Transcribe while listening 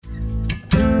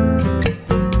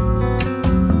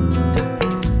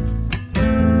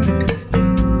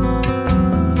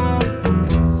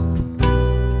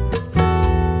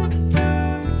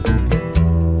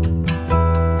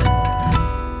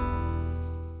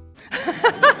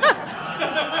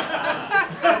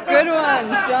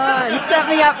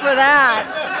set me up for that.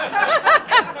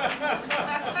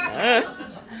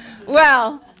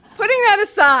 Well, putting that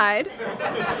aside,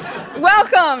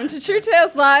 welcome to True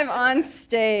Tales Live on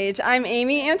Stage. I'm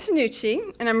Amy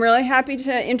Antonucci, and I'm really happy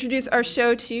to introduce our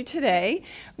show to you today.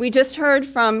 We just heard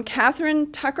from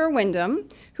Catherine Tucker Wyndham,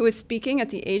 who is speaking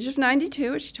at the age of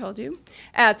 92, as she told you,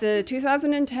 at the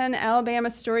 2010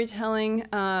 Alabama Storytelling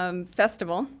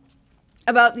Festival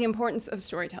about the importance of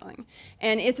storytelling.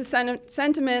 And it's a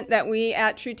sentiment that we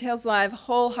at True Tales Live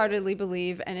wholeheartedly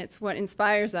believe, and it's what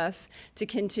inspires us to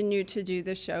continue to do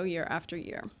this show year after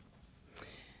year.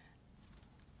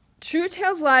 True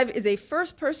Tales Live is a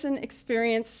first-person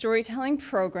experience storytelling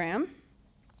program,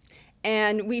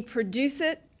 and we produce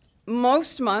it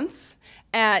most months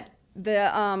at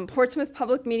the Portsmouth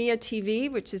Public Media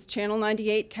TV, which is Channel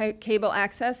 98 cable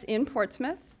access in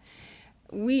Portsmouth.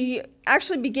 We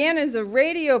actually began as a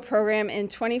radio program in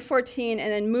 2014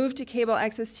 and then moved to cable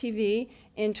access TV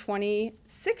in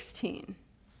 2016.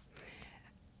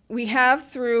 We have,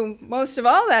 through most of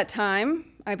all that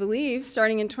time, I believe,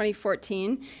 starting in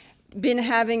 2014, been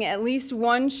having at least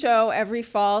one show every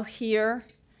fall here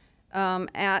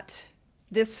at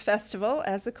this festival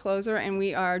as a closer, and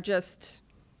we are just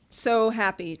so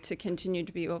happy to continue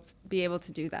to be able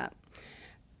to do that.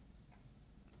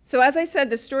 So as I said,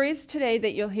 the stories today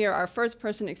that you'll hear are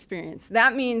first-person experience.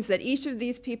 That means that each of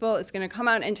these people is going to come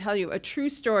out and tell you a true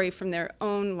story from their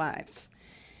own lives.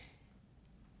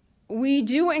 We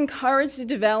do encourage the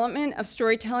development of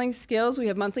storytelling skills. We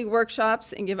have monthly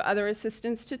workshops and give other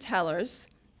assistance to tellers.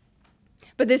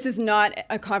 But this is not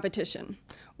a competition.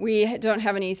 We don't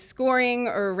have any scoring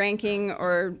or ranking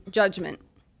or judgment.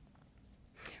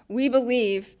 We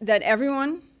believe that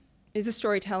everyone is a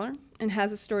storyteller and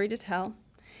has a story to tell,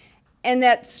 and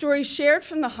that stories shared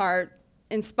from the heart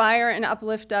inspire and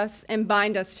uplift us and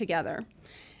bind us together.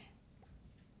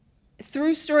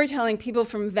 Through storytelling, people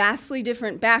from vastly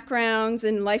different backgrounds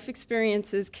and life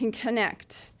experiences can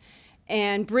connect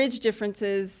and bridge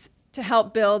differences to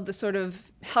help build the sort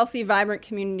of healthy, vibrant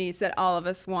communities that all of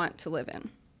us want to live in.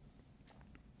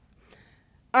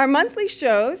 Our monthly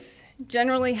shows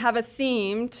generally have a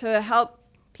theme to help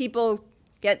people's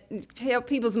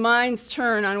minds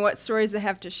turn on what stories they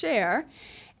have to share.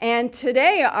 And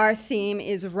today our theme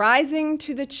is Rising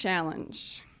to the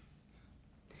Challenge.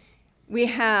 We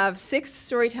have 6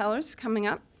 storytellers coming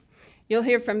up. You'll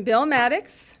hear from Bill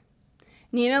Maddox,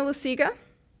 Nina Lasiga,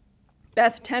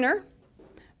 Beth Tenner,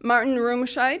 Martin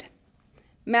Rumscheid,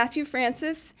 Matthew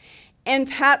Francis, and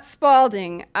Pat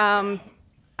Spalding.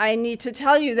 I need to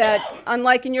tell you that,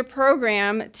 unlike in your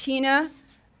program, Tina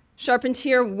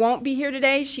Charpentier won't be here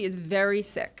today. She is very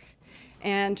sick.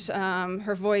 And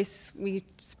her voice, we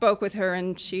spoke with her,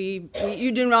 and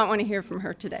you do not want to hear from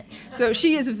her today. So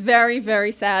she is very,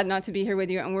 very sad not to be here with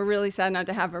you, and we're really sad not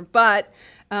to have her. But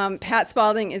Pat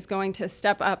Spalding is going to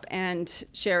step up and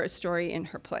share a story in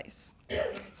her place.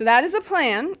 So that is a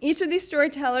plan. Each of these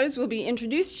storytellers will be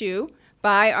introduced to you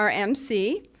by our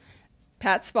MC,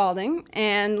 Pat Spalding,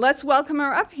 and let's welcome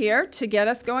her up here to get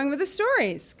us going with the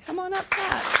stories. Come on up,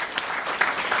 Pat.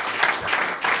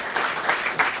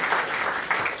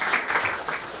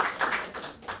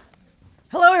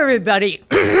 Hello, everybody.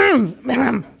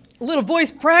 A little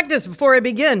voice practice before I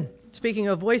begin. Speaking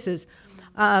of voices,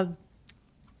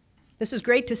 this is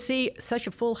great to see such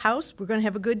a full house. We're going to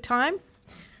have a good time.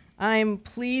 I'm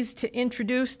pleased to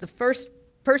introduce the first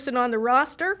person on the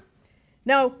roster.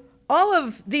 Now, all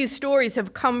of these stories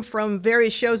have come from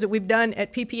various shows that we've done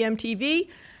at PPM TV,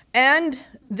 and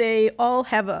they all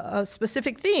have a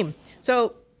specific theme.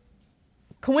 So,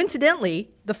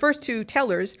 coincidentally, the first 2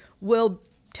 tellers will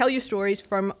tell you stories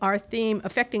from our theme,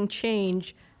 Affecting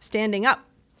Change, Standing Up.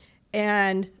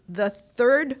 And the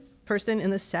third person in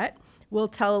the set will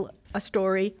tell a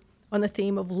story on the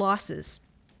theme of losses.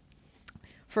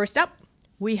 First up,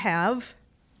 we have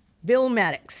Bill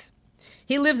Maddox.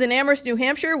 He lives in Amherst, New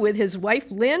Hampshire with his wife,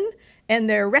 Lynn, and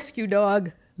their rescue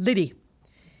dog, Liddy.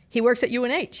 He works at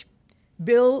UNH.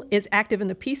 Bill is active in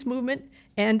the peace movement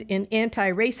and in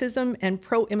anti-racism and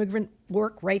pro-immigrant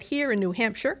work right here in New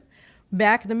Hampshire.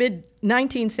 Back in the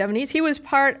mid-1970s, he was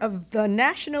part of the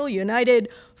National United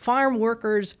Farm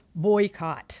Workers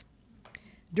boycott.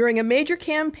 During a major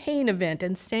campaign event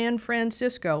in San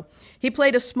Francisco, he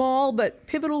played a small but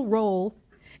pivotal role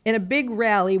in a big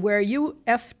rally where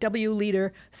UFW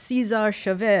leader Cesar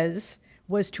Chavez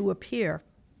was to appear.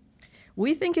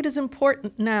 We think it is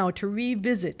important now to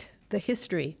revisit the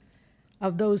history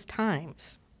of those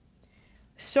times.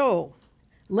 So,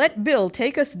 let Bill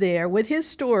take us there with his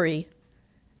story,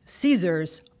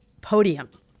 Caesar's Podium.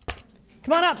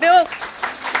 Come on up, Bill.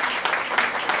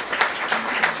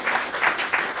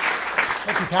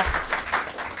 Thank you, Pat.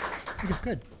 I think it's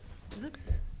good. Is it?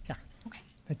 Yeah, Okay.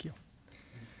 thank you.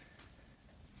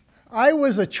 I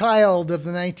was a child of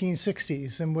the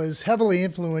 1960s and was heavily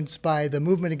influenced by the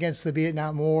movement against the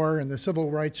Vietnam War and the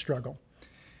civil rights struggle.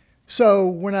 So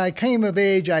when I came of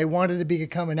age, I wanted to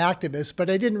become an activist, but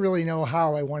I didn't really know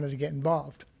how I wanted to get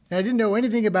involved. And I didn't know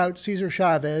anything about Cesar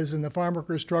Chavez and the farm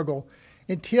workers' struggle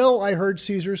until I heard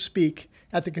Cesar speak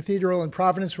at the cathedral in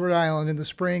Providence, Rhode Island in the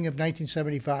spring of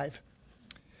 1975.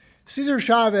 Cesar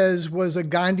Chavez was a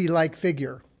Gandhi-like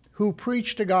figure who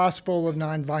preached a gospel of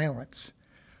nonviolence.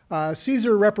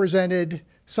 Cesar represented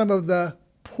some of the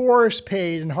poorest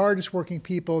paid and hardest working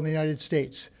people in the United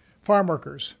States, farm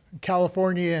workers in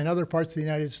California and other parts of the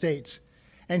United States.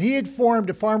 And he had formed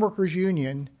a farm workers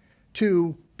union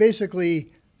to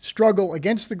basically struggle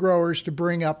against the growers to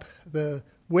bring up the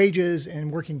wages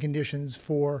and working conditions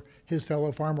for his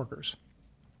fellow farm workers.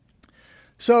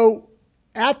 So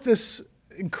at this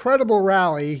incredible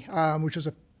rally, which was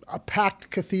a packed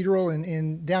cathedral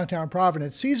in downtown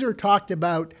Providence, Cesar talked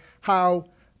about how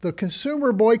the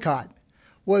consumer boycott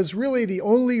was really the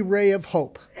only ray of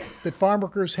hope that farm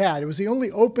workers had. It was the only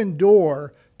open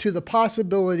door to the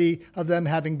possibility of them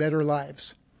having better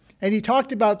lives. And he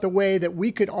talked about the way that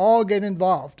we could all get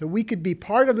involved, that we could be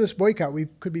part of this boycott, we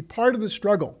could be part of the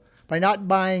struggle by not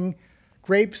buying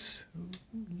grapes,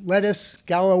 lettuce,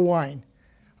 Gallo wine.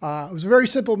 It was a very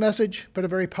simple message, but a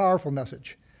very powerful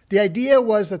message. The idea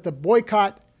was that the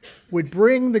boycott would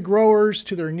bring the growers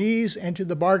to their knees and to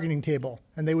the bargaining table,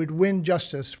 and they would win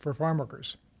justice for farm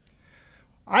workers.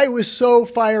 I was so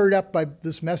fired up by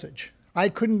this message. I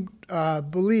couldn't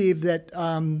believe that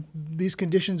these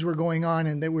conditions were going on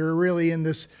and that we were really in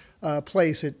this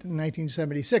place in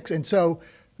 1976. And so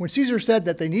when Cesar said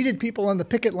that they needed people on the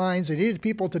picket lines, they needed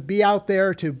people to be out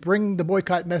there to bring the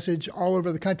boycott message all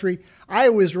over the country, I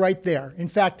was right there. In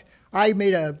fact, I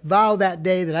made a vow that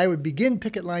day that I would begin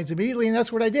picket lines immediately, and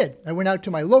that's what I did. I went out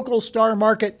to my local Star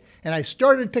Market, and I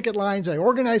started picket lines. I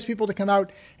organized people to come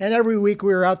out, and every week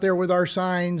we were out there with our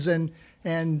signs and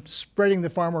spreading the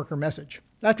farm worker message.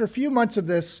 After a few months of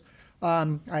this,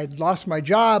 I had lost my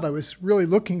job. I was really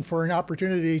looking for an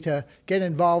opportunity to get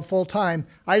involved full time.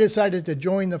 I decided to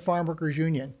join the Farm Workers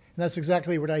Union, and that's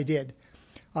exactly what I did.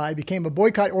 I became a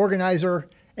boycott organizer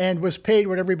and was paid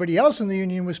what everybody else in the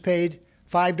union was paid,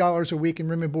 $5 a week in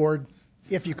room and board,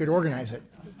 if you could organize it.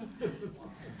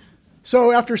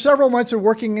 So after several months of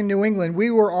working in New England, we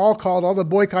were all called, all the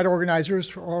boycott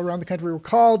organizers all around the country were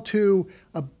called to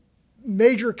a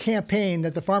major campaign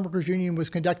that the Farm Workers Union was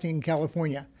conducting in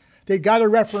California. They got a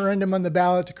referendum on the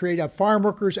ballot to create a farm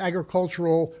workers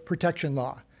agricultural protection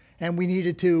law. And we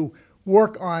needed to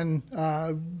work on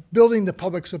building the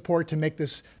public support to make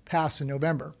this pass in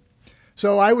November.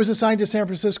 So I was assigned to San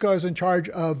Francisco. I was in charge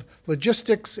of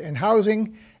logistics and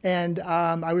housing. And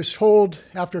I was told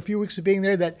after a few weeks of being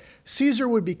there that Cesar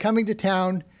would be coming to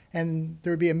town and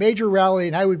there would be a major rally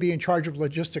and I would be in charge of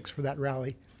logistics for that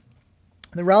rally.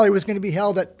 The rally was going to be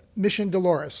held at Mission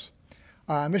Dolores.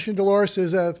 Mission Dolores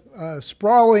is a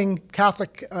sprawling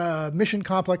Catholic mission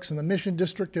complex in the Mission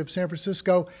District of San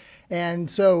Francisco. And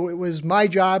so it was my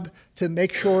job to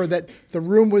make sure that the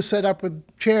room was set up with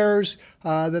chairs,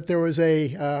 that there was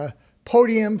a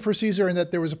podium for Cesar, and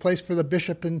that there was a place for the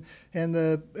bishop and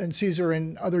Cesar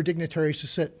and other dignitaries to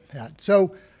sit at.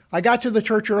 So I got to the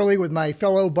church early with my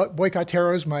fellow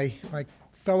boycotteros, my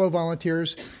fellow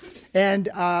volunteers, and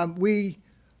we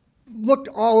looked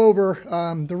all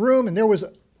over the room, and there was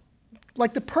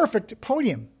like the perfect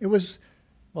podium. It was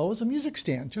a music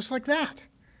stand, just like that.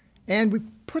 And we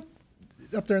put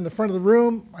up there in the front of the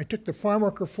room, I took the farm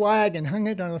worker flag and hung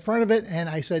it on the front of it, and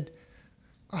I said,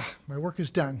 my work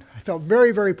is done. I felt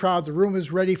very, very proud. The room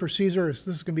was ready for Cesar. This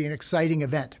is going to be an exciting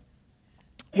event.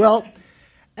 Well,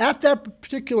 at that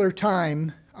particular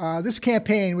time, this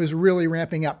campaign was really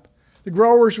ramping up. The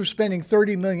growers were spending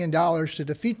 $30 million to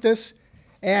defeat this,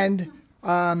 and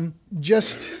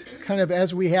just kind of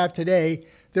as we have today,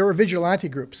 there were vigilante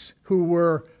groups who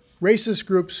were racist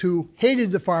groups who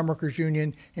hated the Farm Workers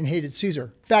Union and hated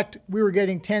Cesar. In fact, we were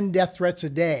getting 10 death threats a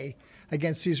day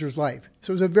against Cesar's life.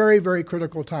 So it was a very, very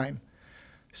critical time.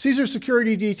 Cesar's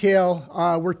security detail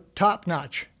were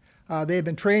top-notch. They had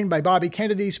been trained by Bobby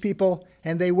Kennedy's people,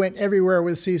 and they went everywhere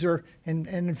with Cesar. And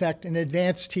in fact, an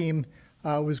advance team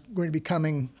was going to be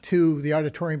coming to the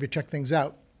auditorium to check things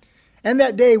out. And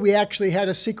that day, we actually had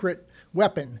a secret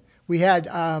weapon. We had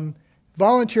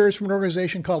volunteers from an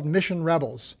organization called Mission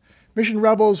Rebels. Mission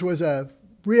Rebels was a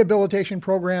rehabilitation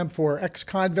program for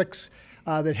ex-convicts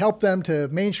that helped them to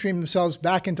mainstream themselves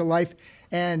back into life.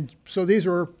 And so these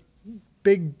were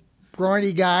big,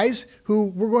 brawny guys who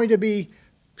were going to be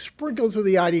sprinkled through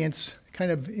the audience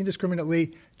kind of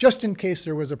indiscriminately, just in case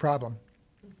there was a problem.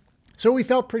 So we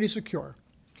felt pretty secure.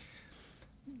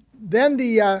 Then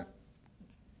the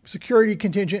security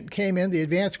contingent came in, the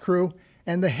advance crew,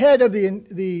 and the head of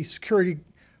the security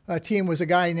team was a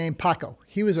guy named Paco.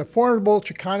 He was a formidable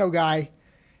Chicano guy,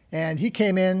 and he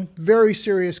came in, very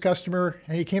serious customer,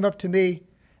 and he came up to me,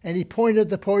 and he pointed at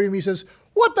the podium. He says,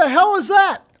 "What the hell is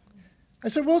that?" I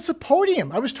said, "Well, it's a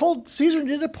podium. I was told Caesar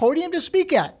needed a podium to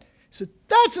speak at." He said,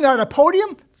 "That's not a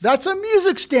podium. That's a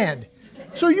music stand.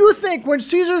 So you think when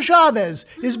Cesar Chavez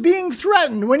is being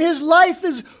threatened, when his life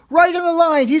is right on the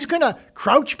line, he's going to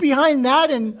crouch behind that?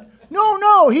 And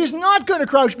no, he's not going to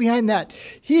crouch behind that.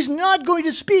 He's not going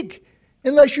to speak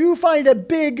unless you find a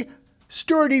big,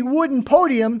 sturdy wooden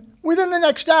podium. Within the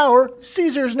next hour,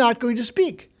 Caesar's not going to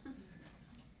speak."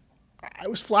 I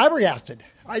was flabbergasted.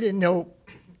 I didn't know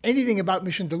anything about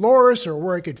Mission Dolores or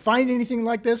where I could find anything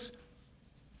like this.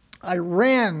 I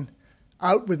ran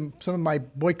out with some of my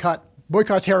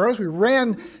boicoteros. We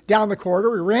ran down the corridor,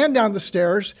 we ran down the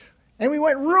stairs, and we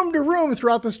went room to room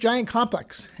throughout this giant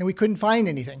complex, and we couldn't find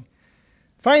anything.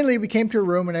 Finally, we came to a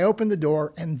room, and I opened the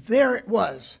door, and there it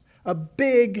was, a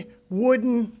big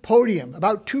wooden podium,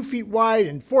 about 2 feet wide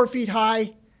and 4 feet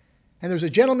high, and there was a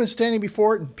gentleman standing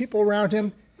before it and people around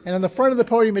him, and on the front of the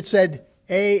podium it said,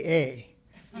 AA.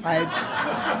 I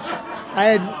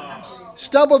had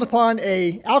stumbled upon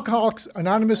a Alcoholics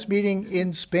Anonymous meeting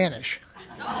in Spanish.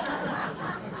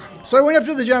 So I went up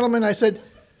to the gentleman, I said,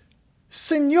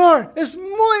 "Señor, es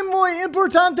muy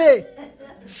importante.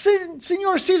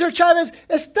 Señor Cesar Chavez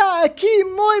está aquí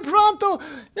muy pronto.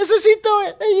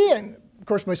 Necesito." And of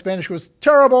course, my Spanish was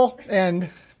terrible, and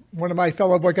one of my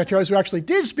fellow boicoteros who actually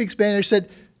did speak Spanish said,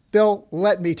 "Bill,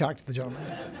 let me talk to the gentleman."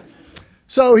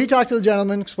 So he talked to the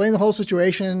gentleman, explained the whole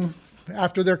situation.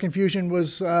 After their confusion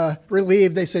was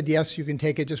relieved, they said, "Yes, you can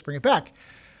take it, just bring it back."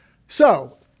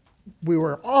 So we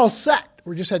were all set.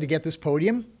 We just had to get this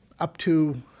podium up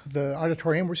to the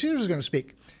auditorium where Caesar was going to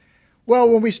speak. Well,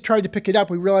 when we tried to pick it up,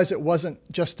 we realized it wasn't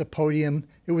just a podium.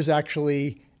 It was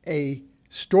actually a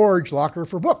storage locker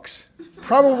for books,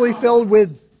 probably filled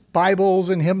with Bibles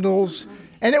and hymnals,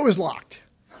 and it was locked.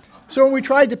 So when we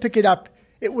tried to pick it up,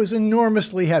 it was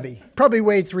enormously heavy, probably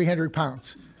weighed 300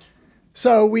 pounds.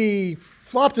 So we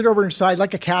flopped it over inside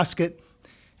like a casket,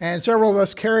 and several of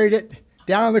us carried it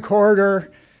down the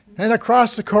corridor and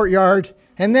across the courtyard,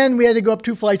 and then we had to go up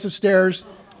 2 flights of stairs.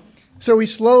 So we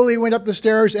slowly went up the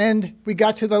stairs, and we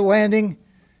got to the landing,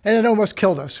 and it almost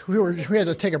killed us. We had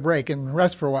to take a break and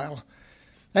rest for a while.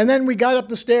 And then we got up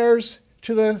the stairs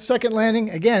to the second landing.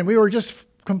 Again, we were just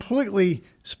completely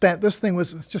spent. This thing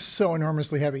was just so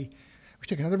enormously heavy. We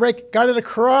took another break, got it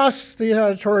across the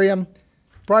auditorium,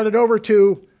 brought it over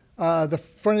to the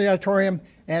front of the auditorium,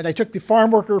 and I took the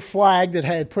farm worker flag that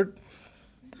I had put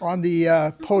on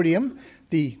the podium,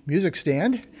 the music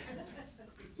stand,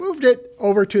 moved it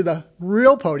over to the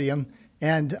real podium,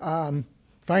 and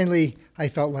finally I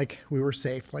felt like we were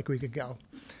safe, like we could go.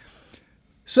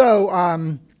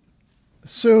 So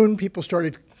soon people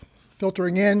started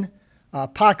filtering in.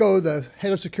 Paco, the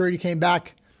head of security, came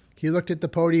back. He looked at the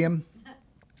podium,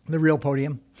 the real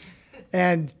podium,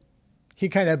 and he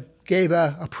kind of gave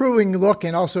a approving look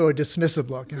and also a dismissive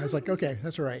look. And I was like, okay,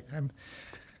 that's all right.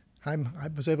 I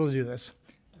was able to do this.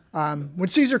 When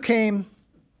Caesar came,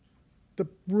 the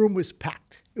room was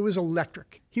packed. It was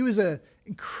electric. He was an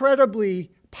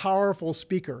incredibly powerful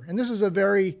speaker, and this is a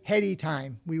very heady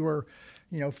time. We were,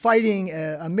 fighting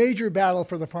a major battle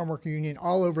for the farm worker union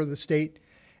all over the state.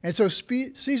 And so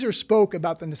Caesar spoke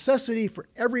about the necessity for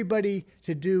everybody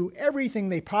to do everything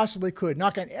they possibly could,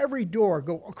 knock on every door,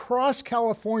 go across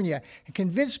California, and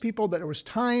convince people that it was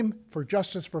time for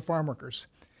justice for farm workers.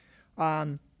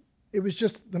 It was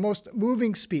just the most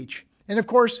moving speech. And of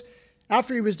course,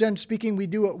 after he was done speaking, we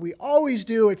do what we always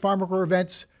do at farm worker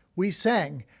events. We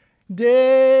sang,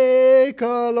 "De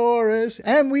colores,"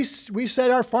 and we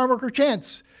said our farm worker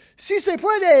chants, "Si se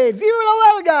puede, viva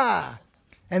la huelga!"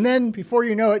 And then, before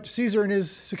you know it, Caesar and his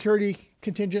security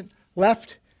contingent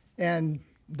left, and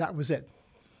that was it.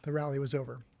 The rally was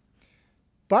over.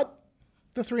 But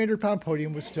the 300-pound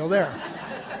podium was still there.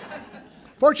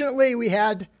 Fortunately, we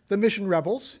had the Mission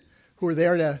Rebels who were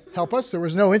there to help us. There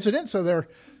was no incident, so their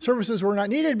services were not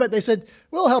needed, but they said,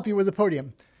 "We'll help you with the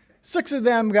podium." 6 of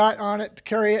them got on it to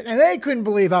carry it, and they couldn't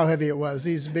believe how heavy it was,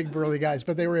 these big burly guys,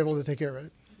 but they were able to take care of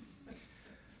it.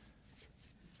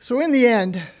 So in the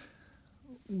end,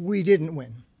 we didn't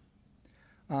win.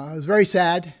 It was very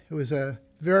sad. It was a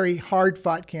very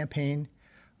hard-fought campaign.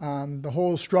 The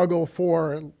whole struggle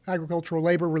for Agricultural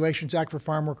Labor Relations Act for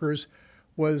farm workers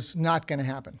was not going to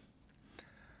happen.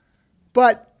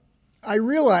 But I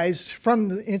realized from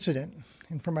the incident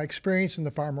and from my experience in the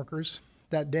farm workers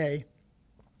that day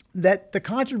that the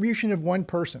contribution of one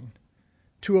person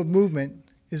to a movement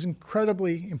is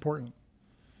incredibly important.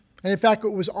 And in fact,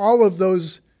 it was all of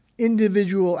those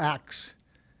individual acts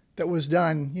that was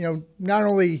done, not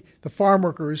only the farm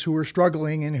workers who were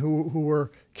struggling and who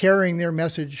were carrying their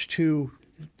message to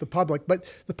the public, but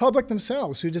the public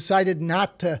themselves who decided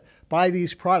not to buy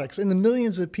these products, and the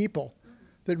millions of people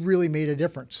that really made a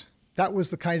difference. That was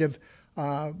the kind of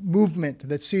movement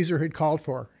that Caesar had called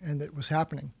for and that was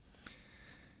happening.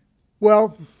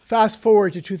 Well, fast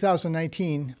forward to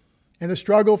 2019, and the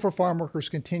struggle for farm workers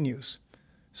continues.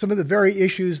 Some of the very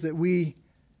issues that we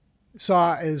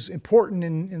saw as important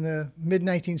in the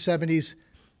mid-1970s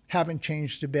haven't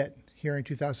changed a bit here in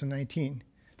 2019.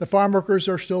 The farm workers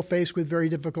are still faced with very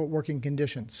difficult working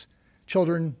conditions,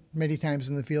 children many times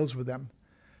in the fields with them.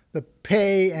 The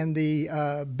pay and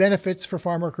the benefits for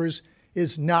farm workers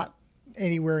is not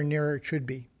anywhere near where it should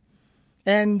be.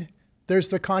 And there's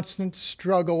the constant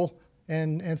struggle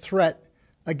and threat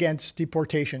against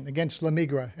deportation, against La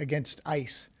Migra, against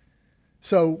ICE.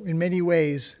 So in many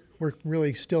ways, we're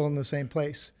really still in the same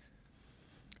place.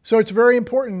 So it's very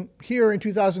important here in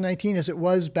 2019, as it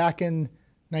was back in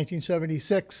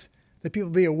 1976, that people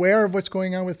be aware of what's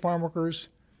going on with farm workers,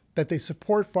 that they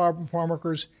support farm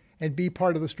workers, and be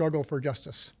part of the struggle for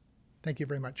justice. Thank you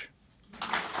very much.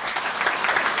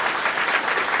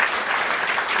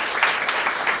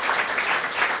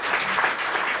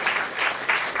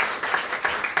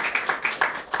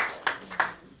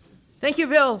 Thank you,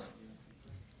 Bill.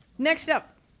 Next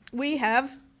up, we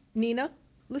have Nina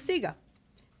Lasiga.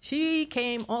 She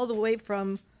came all the way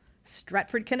from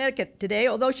Stratford, Connecticut today,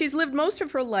 although she's lived most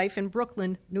of her life in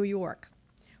Brooklyn, New York.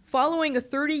 Following a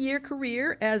 30-year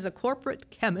career as a corporate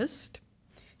chemist,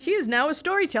 she is now a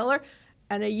storyteller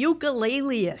and a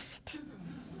ukuleleist.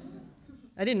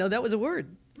 I didn't know that was a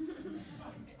word.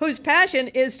 Whose passion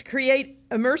is to create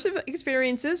immersive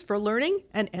experiences for learning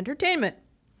and entertainment.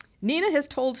 Nina has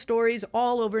told stories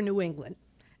all over New England,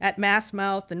 at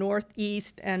Massmouth, the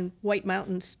Northeast, and White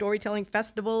Mountain storytelling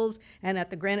festivals, and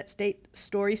at the Granite State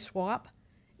Story Swap.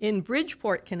 In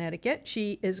Bridgeport, Connecticut,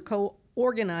 she is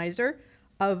co-organizer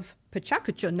of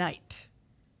Pachacucha Night,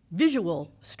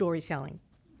 visual storytelling.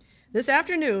 This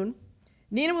afternoon,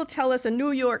 Nina will tell us a New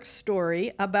York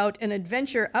story about an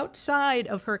adventure outside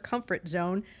of her comfort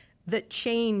zone that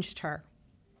changed her.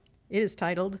 It is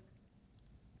titled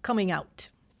Coming Out.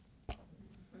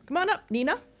 Come on up,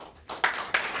 Nina.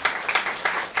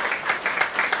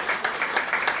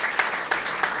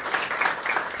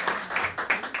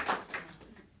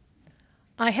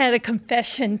 I had a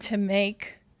confession to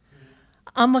make.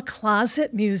 I'm a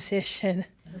closet musician.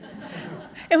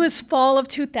 It was fall of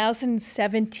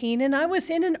 2017, and I was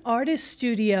in an artist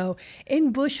studio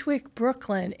in Bushwick,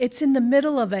 Brooklyn. It's in the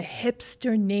middle of a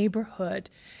hipster neighborhood.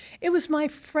 It was my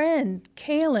friend,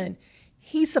 Kalen.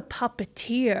 He's a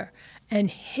puppeteer, and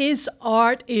his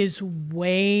art is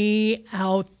way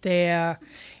out there.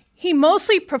 He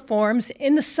mostly performs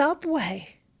in the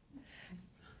subway.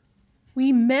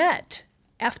 We met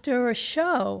after a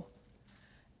show,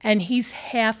 and he's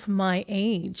half my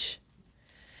age.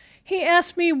 He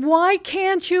asked me, "Why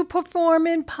can't you perform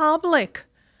in public?"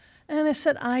 And I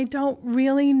said, "I don't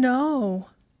really know.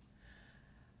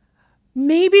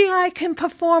 Maybe I can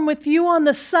perform with you on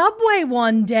the subway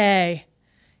one day."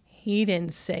 He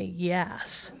didn't say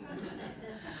yes.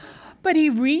 But he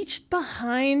reached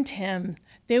behind him.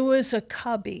 There was a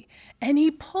cubby, and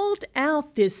he pulled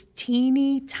out this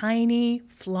teeny tiny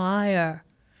flyer.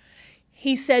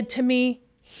 He said to me,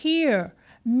 "Here,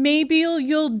 maybe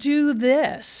you'll do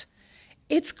this.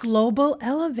 It's Global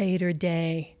Elevator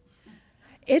Day.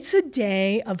 It's a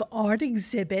day of art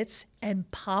exhibits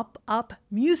and pop-up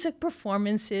music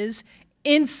performances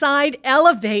inside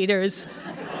elevators.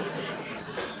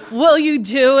 Will you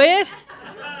do it?"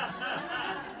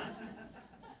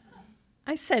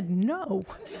 I said no.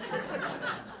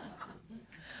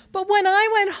 But when I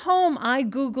went home, I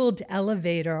Googled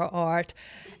elevator art,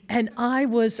 and I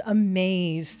was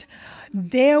amazed.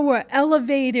 There were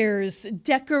elevators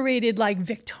decorated like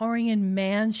Victorian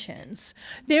mansions.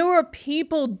 There were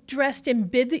people dressed in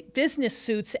business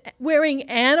suits wearing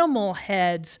animal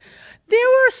heads. There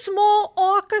were small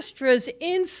orchestras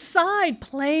inside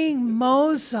playing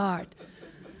Mozart.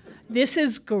 This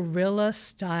is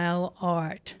guerrilla-style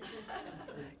art.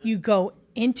 You go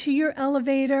into your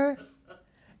elevator,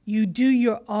 you do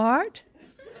your art,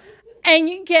 and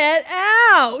you get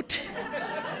out.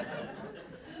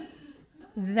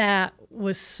 That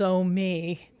was so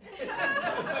me.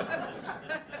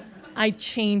 I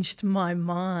changed my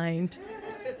mind.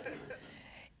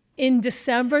 In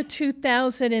December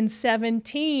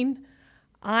 2017,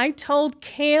 I told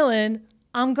Kaylin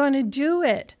I'm going to do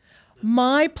it.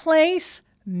 My place,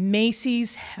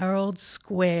 Macy's Herald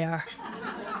Square.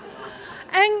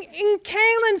 And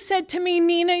Kaylin said to me,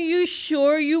 Nina, you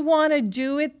sure you want to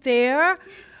do it there?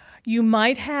 You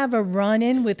might have a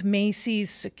run-in with Macy's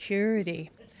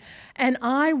security. And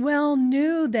I well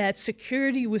knew that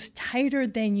security was tighter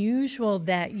than usual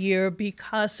that year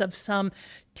because of some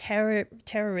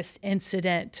terrorist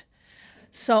incident.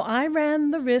 So I ran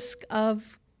the risk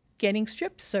of getting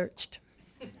strip searched.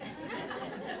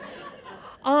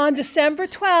 On December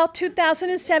 12,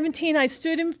 2017, I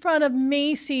stood in front of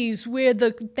Macy's where the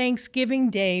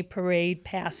Thanksgiving Day parade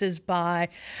passes by,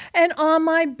 and on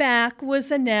my back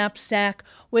was a knapsack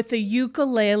with a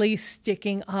ukulele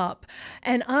sticking up.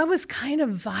 And I was kind of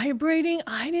vibrating.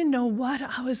 I didn't know what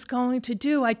I was going to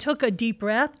do. I took a deep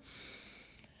breath,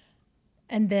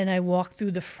 and then I walked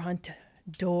through the front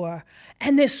door,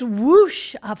 and this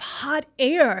whoosh of hot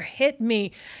air hit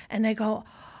me, and I go,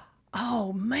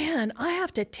 oh man, I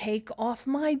have to take off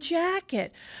my jacket.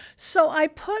 So I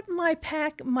put my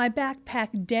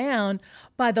backpack down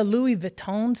by the Louis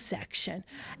Vuitton section,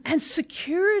 and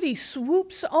security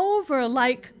swoops over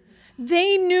like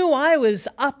they knew I was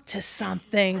up to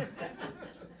something.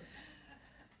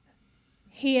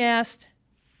 He asked,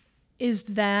 "Is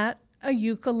that a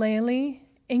ukulele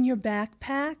in your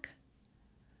backpack?"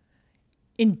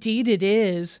 Indeed it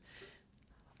is.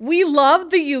 We love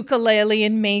the ukulele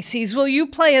in Macy's. Will you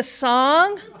play a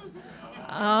song?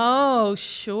 Oh,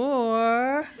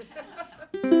 sure.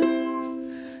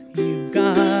 You've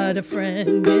got a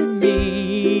friend in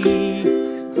me.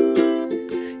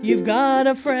 You've got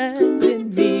a friend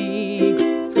in me.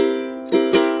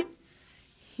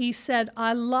 He said,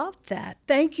 I love that.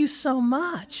 Thank you so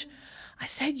much. I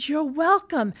said, you're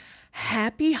welcome.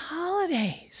 Happy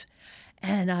holidays.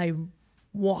 And I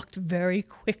walked very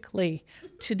quickly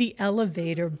to the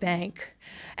elevator bank.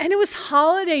 And it was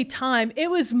holiday time.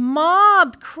 It was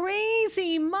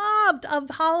crazy mobbed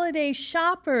of holiday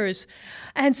shoppers.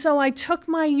 And so I took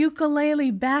my ukulele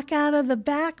back out of the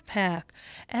backpack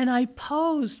and I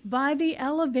posed by the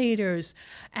elevators.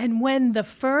 And when the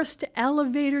first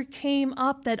elevator came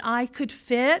up that I could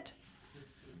fit,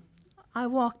 I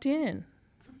walked in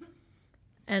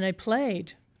and I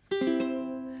played.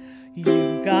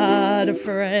 You've got a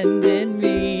friend in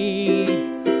me.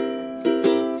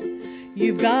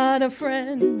 You've got a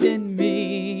friend in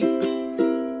me.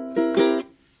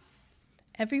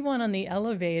 Everyone on the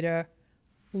elevator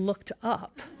looked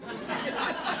up.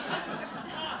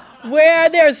 Where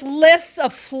there's lists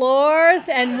of floors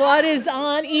and what is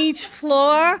on each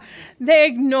floor, they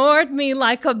ignored me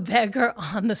like a beggar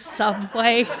on the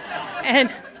subway.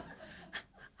 And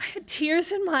I had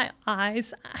tears in my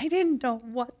eyes. I didn't know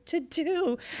what to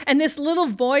do. And this little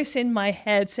voice in my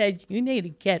head said, you need to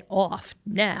get off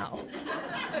now.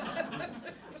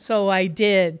 So I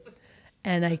did,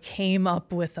 and I came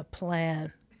up with a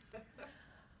plan.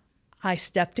 I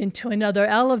stepped into another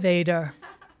elevator,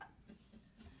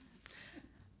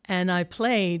 and I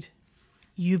played,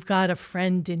 You've Got a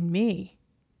Friend in Me.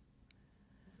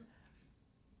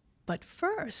 But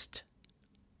first,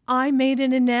 I made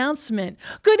an announcement.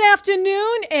 Good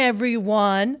afternoon,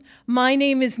 everyone. My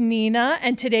name is Nina,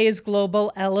 and today is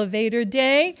Global Elevator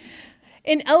Day.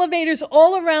 In elevators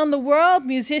all around the world,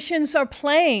 musicians are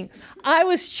playing. I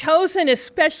was chosen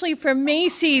especially for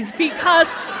Macy's because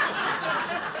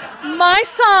my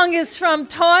song is from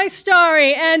Toy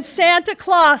Story, and Santa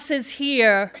Claus is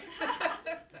here.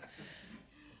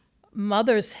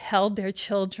 Mothers held their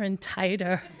children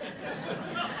tighter.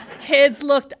 Kids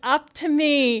looked up to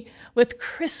me with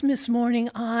Christmas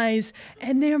morning eyes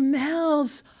and their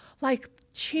mouths like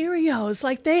Cheerios,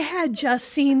 like they had just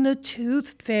seen the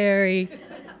Tooth Fairy.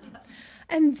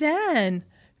 And then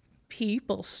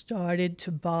people started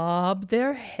to bob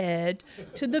their head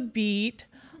to the beat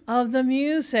of the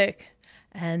music.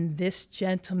 And this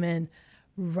gentleman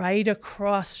right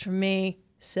across from me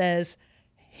says,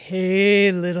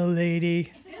 "Hey, little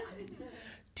lady,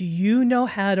 do you know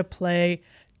how to play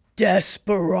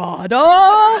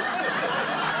Desperado?"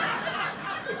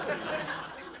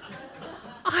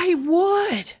 I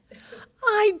would.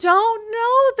 I don't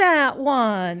know that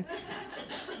one.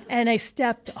 And I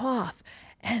stepped off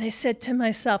and I said to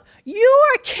myself, you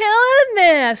are killing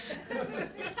this.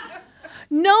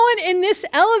 No one in this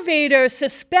elevator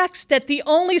suspects that the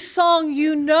only song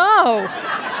you know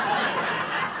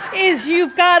is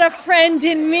You've Got a Friend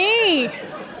in Me.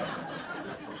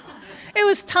 It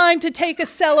was time to take a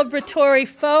celebratory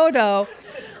photo.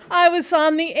 I was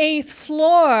on the 8th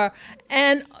floor,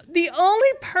 And the only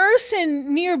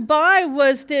person nearby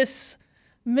was this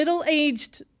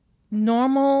middle-aged,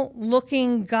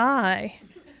 normal-looking guy.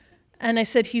 And I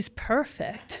said, he's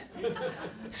perfect.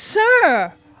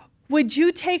 Sir, would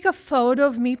you take a photo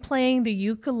of me playing the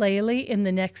ukulele in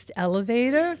the next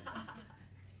elevator?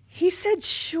 He said,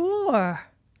 sure.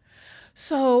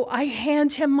 So I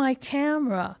hand him my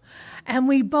camera, and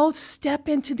we both step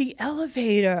into the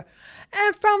elevator.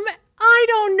 And from I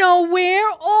don't know where,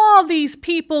 all these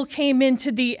people came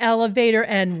into the elevator,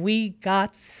 and we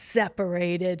got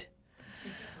separated.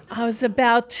 I was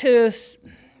about to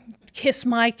kiss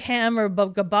my camera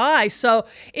goodbye. So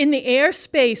in the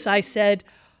airspace, I said,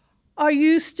 "Are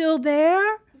you still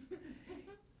there?"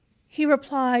 He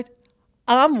replied,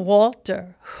 "I'm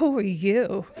Walter. Who are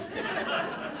you?"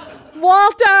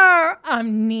 Walter,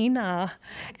 I'm Nina,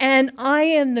 and I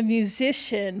am the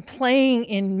musician playing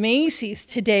in Macy's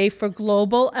today for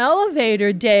Global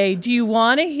Elevator Day. Do you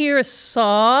want to hear a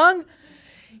song?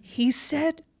 He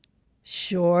said,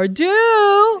 sure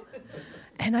do.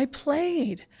 And I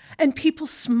played, and people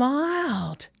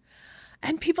smiled,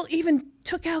 and people even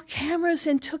took out cameras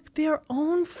and took their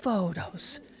own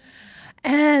photos.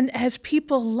 And as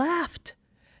people left,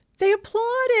 they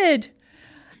applauded.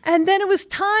 And then it was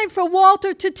time for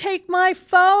Walter to take my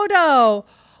photo.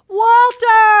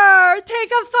 Walter, take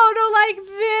a photo like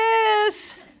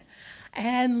this,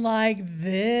 and like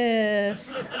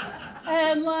this,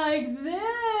 and like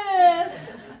this.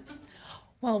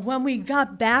 Well, when we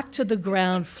got back to the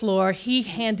ground floor, he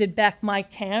handed back my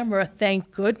camera, thank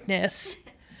goodness.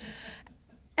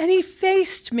 And he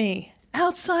faced me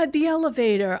outside the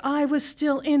elevator. I was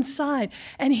still inside.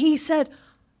 And he said,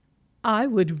 I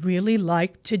would really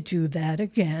like to do that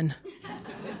again.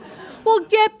 Well,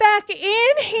 get back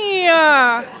in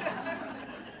here.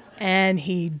 And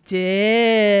he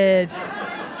did.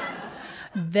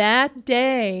 That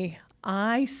day,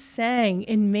 I sang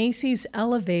in Macy's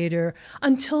elevator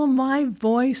until my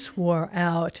voice wore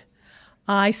out.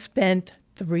 I spent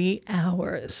 3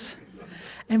 hours.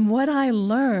 And what I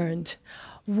learned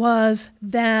was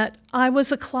that I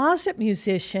was a closet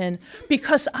musician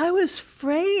because I was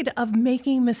afraid of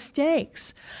making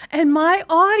mistakes. And my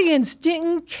audience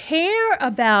didn't care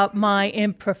about my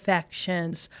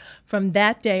imperfections. From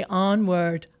that day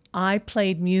onward, I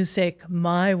played music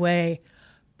my way,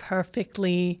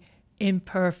 perfectly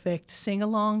imperfect. Sing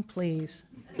along, please.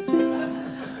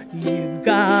 You've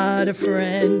got a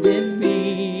friend in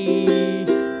me.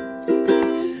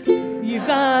 You've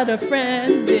got a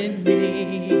friend in me.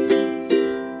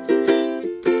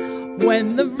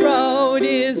 When the road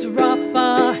is rough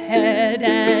ahead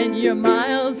and you're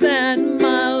miles and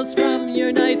miles from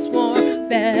your nice warm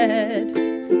bed,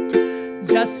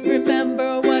 just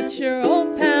remember what your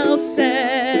old pal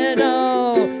said.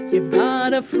 Oh, you've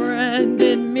got a friend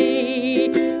in me.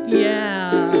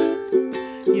 Yeah,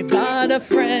 you've got a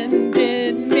friend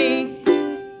in me.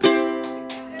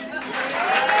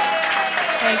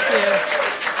 Thank you.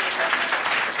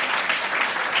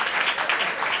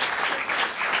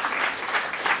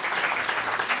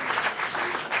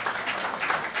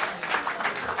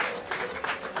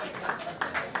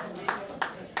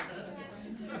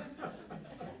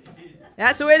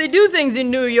 That's the way they do things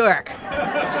in New York.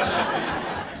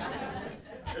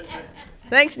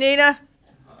 Thanks, Nina.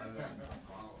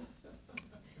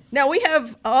 Now, we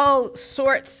have all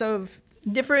sorts of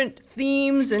different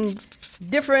themes and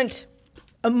different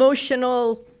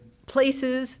emotional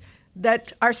places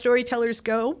that our storytellers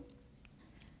go.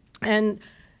 And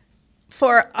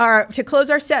to close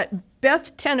our set,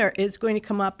 Beth Tenner is going to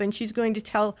come up, and she's going to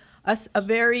tell us a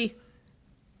very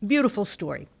beautiful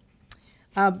story.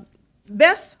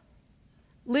 Beth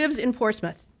lives in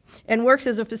Portsmouth and works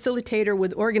as a facilitator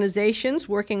with organizations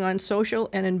working on social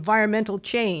and environmental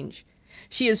change.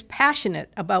 She is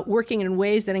passionate about working in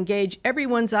ways that engage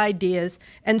everyone's ideas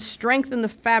and strengthen the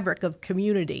fabric of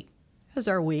community, as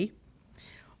are we.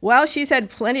 While she's had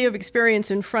plenty of experience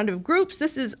in front of groups,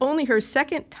 this is only her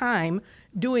second time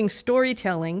doing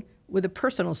storytelling with a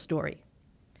personal story.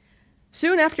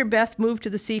 Soon after Beth moved to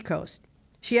the seacoast,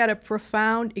 she had a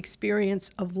profound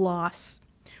experience of loss,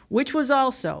 which was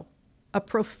also a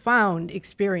profound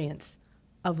experience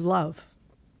of love.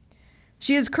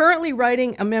 She is currently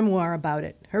writing a memoir about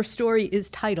it. Her story is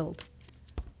titled,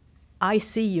 I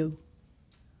See You.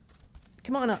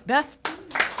 Come on up, Beth.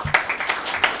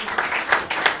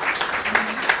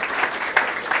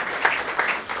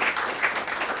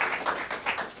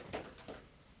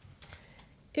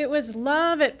 It was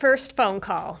love at first phone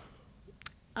call.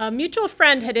 A mutual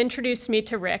friend had introduced me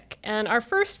to Rick, and our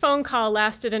first phone call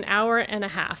lasted an hour and a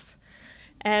half.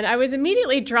 And I was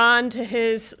immediately drawn to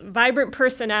his vibrant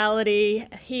personality.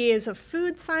 He is a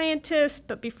food scientist,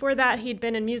 but before that, he'd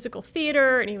been in musical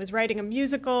theater, and he was writing a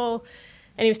musical,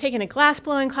 and he was taking a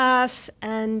glassblowing class.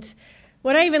 And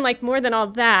what I even liked more than all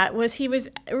that was he was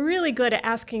really good at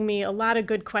asking me a lot of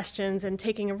good questions and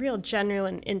taking a real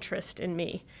genuine interest in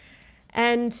me.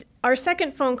 And our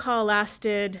second phone call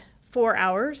lasted 4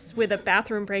 hours with a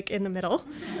bathroom break in the middle.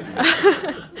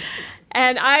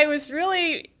 And I was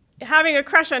really having a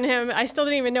crush on him. I still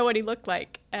didn't even know what he looked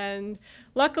like. And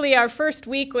luckily, our first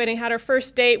week, when we had our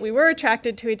first date, we were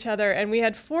attracted to each other, and we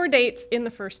had 4 dates in the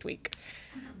first week.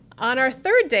 On our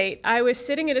third date, I was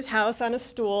sitting at his house on a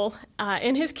stool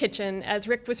in his kitchen as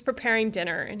Rick was preparing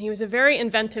dinner. And he was a very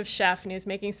inventive chef, and he was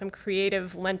making some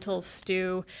creative lentil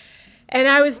stew. And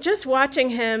I was just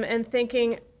watching him and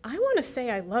thinking, I want to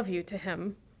say I love you to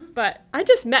him. But I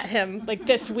just met him like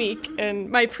this week, and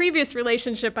my previous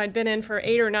relationship I'd been in for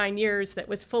 8 or 9 years that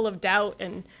was full of doubt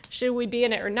and should we be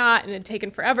in it or not, and it had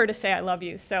taken forever to say I love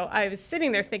you. So I was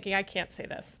sitting there thinking, I can't say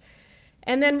this.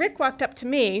 And then Rick walked up to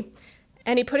me,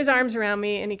 and he put his arms around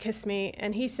me, and he kissed me,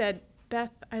 and he said,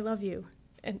 Beth, I love you.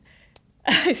 And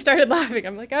I started laughing.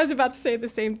 I'm like, I was about to say the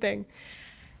same thing.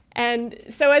 And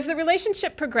so as the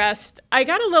relationship progressed, I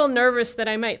got a little nervous that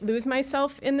I might lose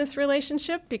myself in this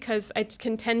relationship because I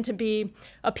can tend to be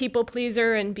a people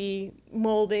pleaser and be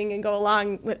molding and go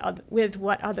along with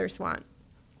what others want.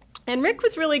 And Rick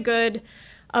was really good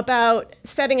about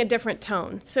setting a different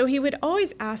tone. So he would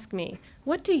always ask me,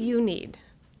 what do you need?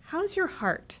 How's your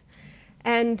heart?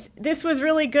 And this was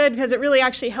really good because it really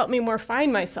actually helped me more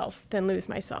find myself than lose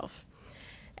myself.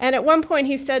 And at one point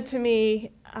he said to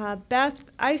me, Beth,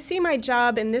 I see my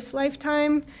job in this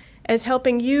lifetime as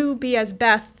helping you be as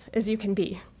Beth as you can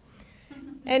be.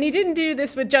 And he didn't do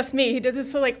this with just me. He did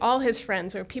this with like all his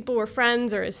friends, where people were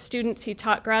friends or as students he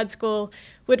taught grad school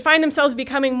would find themselves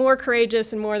becoming more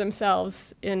courageous and more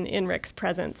themselves in Rick's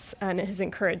presence and his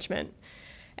encouragement.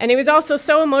 And he was also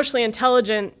so emotionally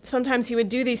intelligent. Sometimes he would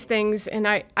do these things, and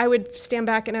I would stand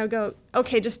back and I would go,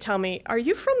 okay, just tell me, are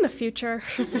you from the future?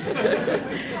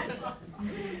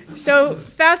 So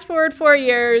fast forward 4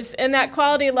 years, and that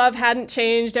quality of love hadn't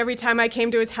changed. Every time I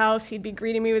came to his house, he'd be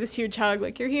greeting me with this huge hug,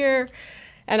 like, you're here.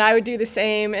 And I would do the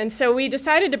same. And so we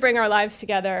decided to bring our lives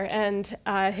together. And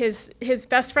his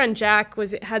best friend, Jack,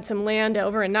 had some land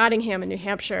over in Nottingham in New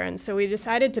Hampshire. And so we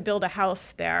decided to build a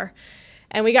house there.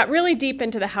 And we got really deep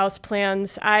into the house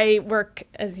plans. I work,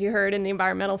 as you heard, in the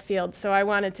environmental field, so I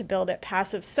wanted to build it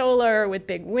passive solar with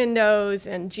big windows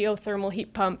and geothermal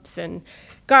heat pumps and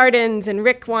gardens. And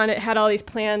Rick had all these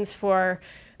plans for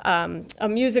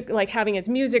having his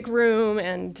music room,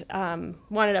 and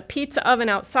wanted a pizza oven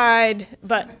outside,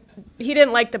 but he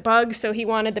didn't like the bugs, so he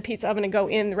wanted the pizza oven to go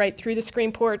in right through the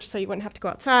screen porch so you wouldn't have to go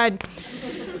outside.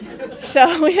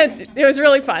 So it was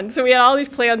really fun. So we had all these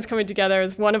plans coming together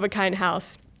as one-of-a-kind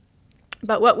house.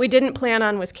 But what we didn't plan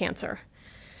on was cancer.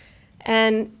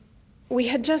 And we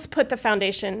had just put the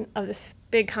foundation of this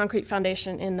big concrete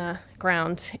foundation in the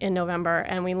ground in November,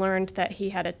 and we learned that he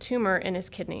had a tumor in his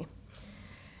kidney.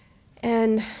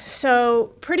 And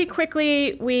so pretty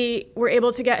quickly, we were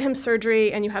able to get him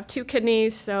surgery, and you have 2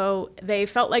 kidneys, so they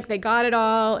felt like they got it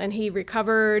all, and he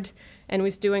recovered and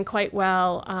was doing quite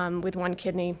well with 1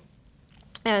 kidney.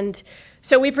 And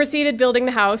so we proceeded building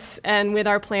the house and with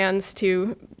our plans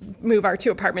to move our 2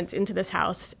 apartments into this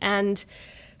house. And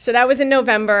so that was in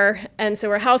November, and so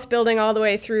we're house building all the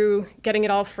way through, getting it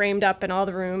all framed up in all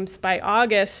the rooms. By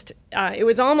August, it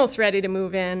was almost ready to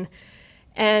move in.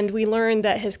 And we learned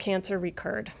that his cancer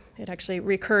recurred. It actually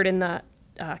recurred in the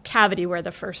cavity where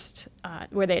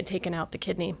where they had taken out the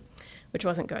kidney, which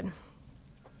wasn't good.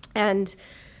 And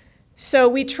so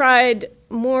we tried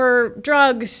more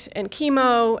drugs and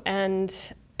chemo and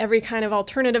every kind of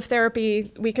alternative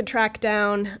therapy we could track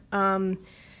down,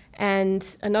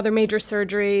 and another major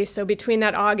surgery. So between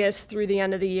that August through the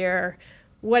end of the year,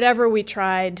 whatever we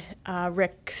tried,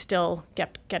 Rick still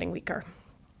kept getting weaker.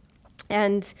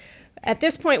 And at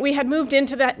this point, we had moved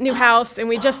into that new house, and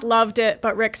we just loved it,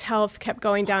 but Rick's health kept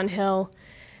going downhill.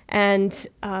 And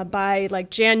by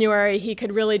January, he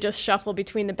could really just shuffle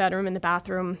between the bedroom and the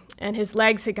bathroom, and his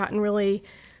legs had gotten really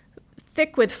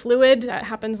thick with fluid. That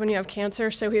happens when you have cancer.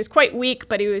 So he was quite weak,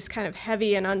 but he was kind of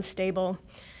heavy and unstable.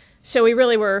 So we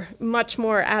really were much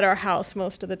more at our house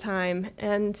most of the time.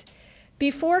 And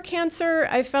before cancer,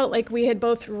 I felt like we had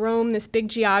both roamed this big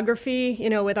geography,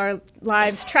 with our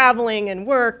lives traveling and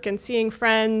work and seeing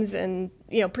friends and,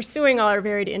 pursuing all our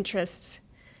varied interests.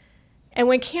 And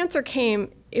when cancer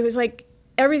came, it was like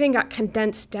everything got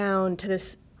condensed down to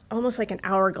this almost like an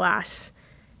hourglass.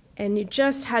 and you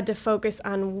just had to focus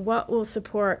on what will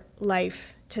support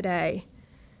life today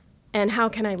and how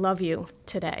can I love you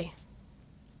today.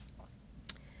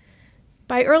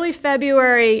 By early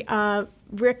February,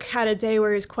 Rick had a day where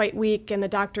he was quite weak and the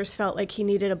doctors felt like he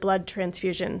needed a blood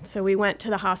transfusion. So we went to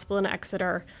the hospital in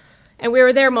Exeter and we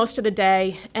were there most of the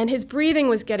day and his breathing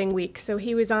was getting weak. So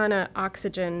he was on an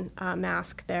oxygen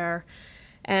mask there.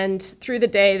 And through the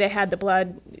day they had the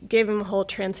blood, gave him a whole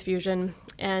transfusion.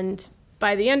 And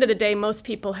by the end of the day, most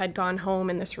people had gone home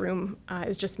in this room. It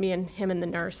was just me and him and the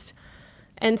nurse.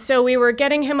 And so we were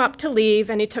getting him up to leave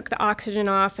and he took the oxygen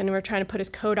off and we were trying to put his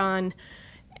coat on.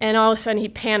 And all of a sudden he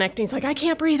panicked. And he's like, I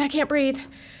can't breathe.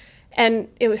 And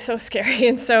it was so scary.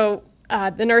 And so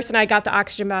the nurse and I got the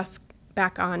oxygen mask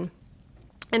back on.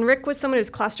 And Rick was someone who was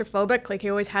claustrophobic. Like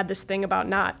he always had this thing about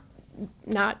not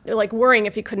like worrying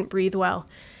if he couldn't breathe well.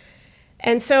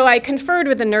 And so I conferred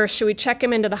with the nurse, should we check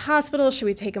him into the hospital? Should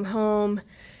we take him home?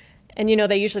 And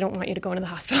they usually don't want you to go into the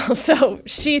hospital. So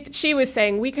she was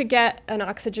saying we could get an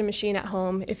oxygen machine at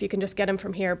home if you can just get him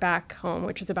from here back home,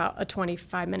 which was about a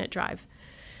 25-minute drive.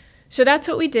 So that's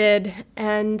what we did,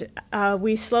 and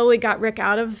we slowly got Rick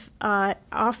off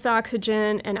the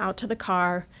oxygen and out to the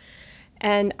car.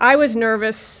 And I was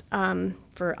nervous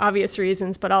for obvious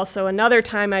reasons, but also another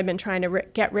time I'd been trying to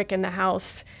get Rick in the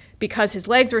house because his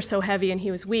legs were so heavy and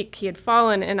he was weak. He had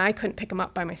fallen, and I couldn't pick him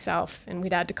up by myself, and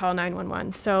we'd had to call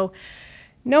 911. So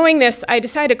knowing this, I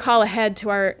decided to call ahead to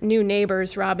our new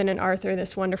neighbors, Robin and Arthur,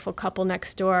 this wonderful couple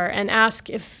next door, and ask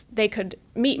if they could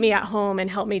meet me at home and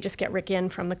help me just get Rick in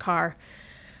from the car.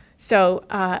 So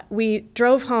we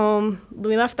drove home.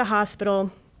 We left the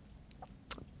hospital.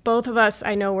 Both of us,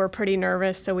 I know, were pretty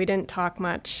nervous, so we didn't talk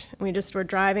much. We just were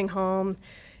driving home.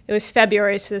 It was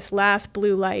February, so this last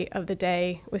blue light of the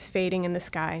day was fading in the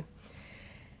sky.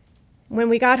 When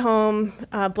we got home,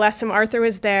 bless him, Arthur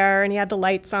was there, and he had the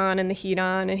lights on and the heat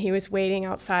on, and he was waiting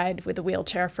outside with a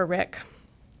wheelchair for Rick.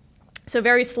 So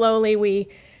very slowly, we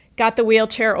got the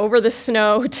wheelchair over the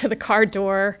snow to the car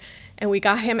door, and we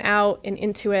got him out and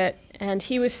into it, and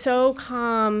he was so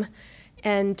calm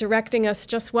and directing us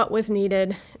just what was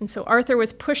needed. And so Arthur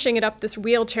was pushing it up this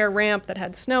wheelchair ramp that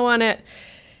had snow on it,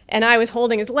 and I was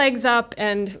holding his legs up,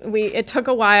 and it took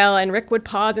a while, and Rick would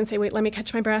pause and say, wait, let me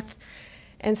catch my breath.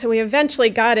 And so we eventually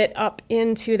got it up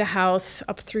into the house,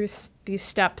 up through these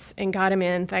steps, and got him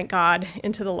in, thank God,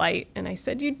 into the light. And I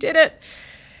said, you did it.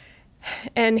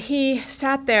 And he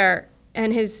sat there,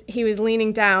 and he was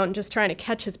leaning down, just trying to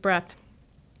catch his breath.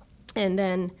 And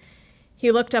then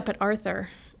he looked up at Arthur,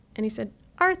 and he said,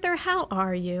 Arthur, how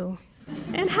are you?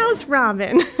 And how's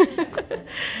Robin?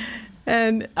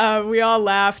 And we all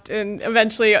laughed, and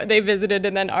eventually they visited,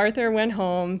 and then Arthur went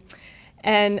home.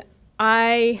 And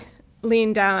I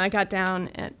leaned down, I got down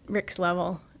at Rick's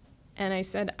level, and I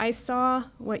said, I saw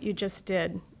what you just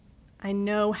did. I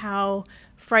know how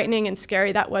frightening and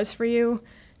scary that was for you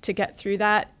to get through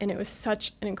that, and it was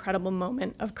such an incredible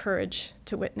moment of courage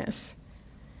to witness.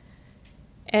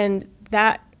 And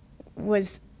that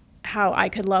was how I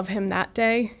could love him that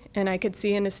day, and I could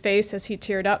see in his face as he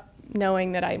teared up,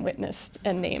 knowing that I witnessed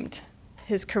and named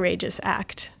his courageous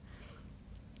act.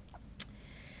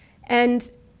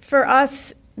 And for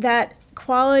us, that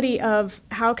quality of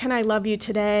how can I love you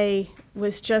today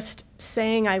was just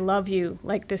saying I love you,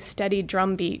 like this steady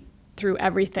drumbeat through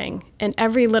everything, and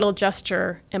every little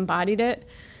gesture embodied it.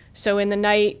 So in the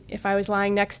night, if I was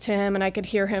lying next to him and I could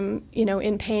hear him,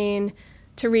 in pain,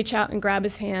 to reach out and grab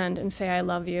his hand and say I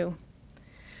love you.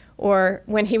 Or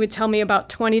when he would tell me about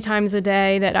 20 times a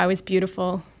day that I was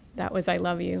beautiful, that was I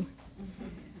love you.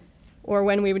 Or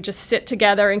when we would just sit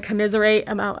together and commiserate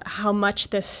about how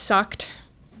much this sucked,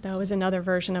 that was another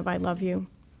version of I love you.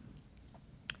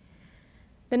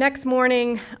 The next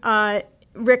morning,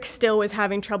 Rick still was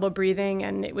having trouble breathing,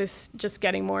 and it was just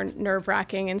getting more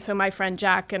nerve-wracking. And so my friend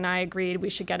Jack and I agreed we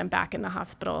should get him back in the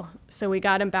hospital. So we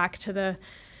got him back to the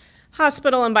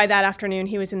hospital, and by that afternoon,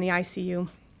 he was in the ICU.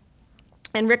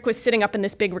 And Rick was sitting up in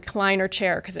this big recliner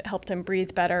chair because it helped him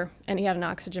breathe better, and he had an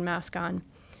oxygen mask on.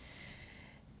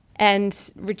 And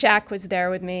Jack was there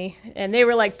with me, and they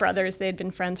were like brothers. They had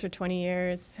been friends for 20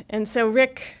 years. And so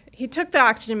Rick, he took the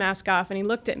oxygen mask off, and he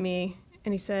looked at me,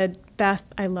 and he said, Beth,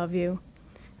 I love you.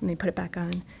 And they put it back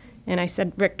on. And I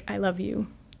said, Rick, I love you.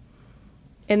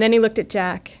 And then he looked at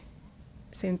Jack.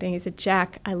 Same thing. He said,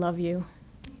 Jack, I love you.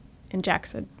 And Jack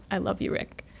said, I love you,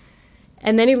 Rick.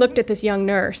 And then he looked at this young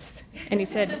nurse, and he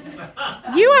said,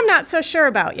 you I'm not so sure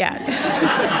about yet.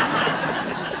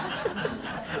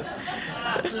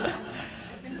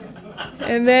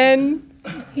 And then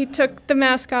he took the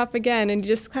mask off again, and he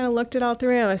just kind of looked at all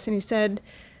three of us, and he said,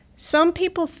 Some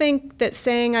people think that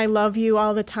saying I love you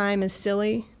all the time is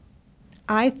silly.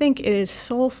 I think it is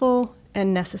soulful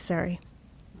and necessary.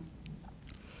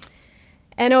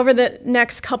 And over the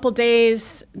next couple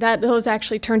days, those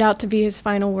actually turned out to be his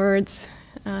final words.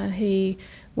 He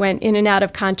went in and out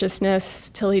of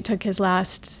consciousness till he took his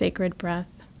last sacred breath.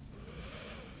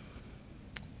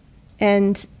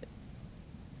 And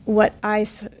what I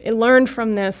learned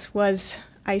from this was,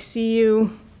 I see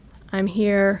you, I'm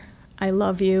here, I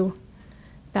love you.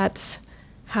 That's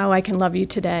how I can love you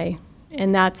today.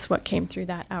 And that's what came through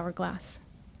that hourglass.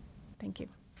 Thank you.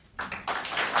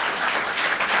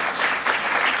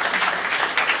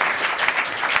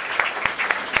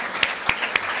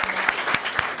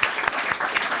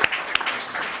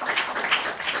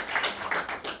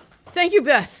 Thank you,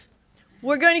 Beth.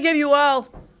 We're going to give you all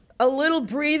a little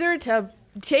breather to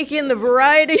take in the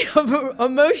variety of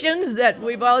emotions that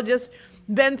we've all just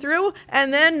been through.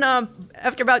 And then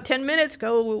after about 10 minutes,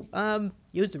 go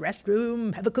use the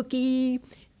restroom, have a cookie,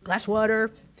 glass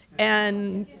water,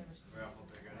 and...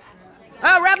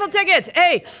 Oh, raffle tickets.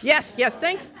 Hey, yes,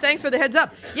 thanks for the heads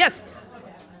up. Yes,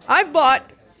 I've bought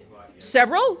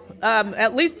several,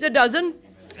 at least a dozen,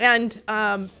 and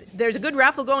there's a good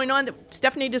raffle going on that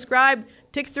Stephanie described.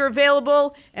 Tickets are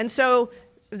available, and so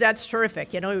that's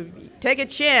terrific. You know, take a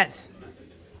chance,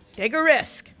 take a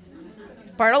risk,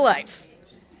 part of life.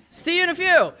 See you in a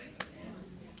few.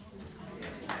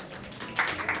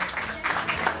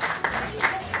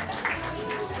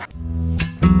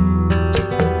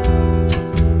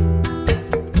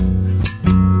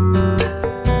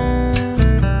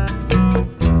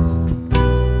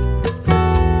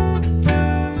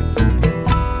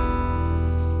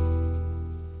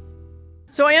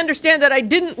 So I understand that I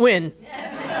didn't win.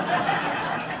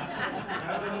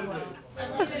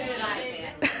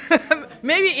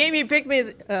 Maybe Amy picked me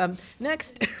as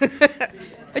next.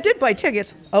 I did buy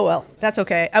tickets. Oh well, that's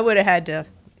okay. I would have had to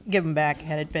give them back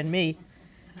had it been me.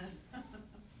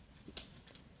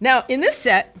 Now in this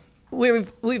set,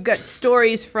 we've got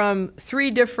stories from 3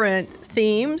 different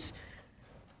themes.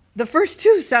 The first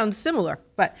 2 sound similar,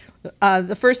 but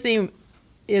the first theme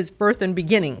is birth and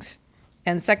beginnings,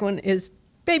 and the second one is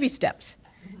baby steps.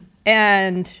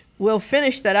 And we'll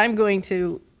finish that. I'm going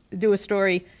to do a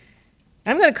story.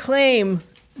 I'm going to claim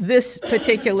this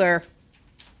particular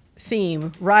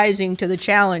theme, rising to the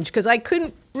challenge, because I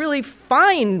couldn't really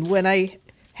find when I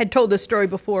had told this story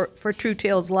before for True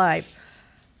Tales Live.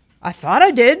 I thought I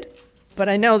did, but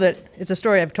I know that it's a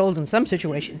story I've told in some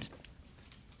situations.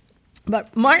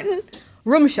 But Martin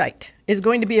Rumscheit is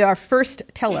going to be our first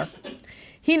teller.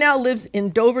 He now lives in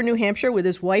Dover, New Hampshire with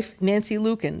his wife, Nancy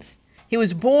Lukens. He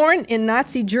was born in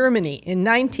Nazi Germany in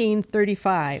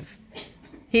 1935.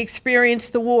 He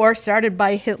experienced the war started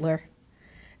by Hitler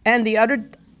and the utter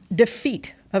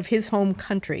defeat of his home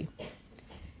country.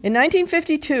 In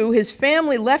 1952, his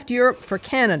family left Europe for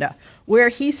Canada, where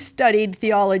he studied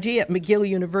theology at McGill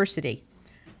University.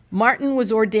 Martin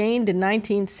was ordained in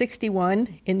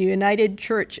 1961 in the United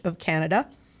Church of Canada,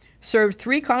 served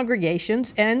 3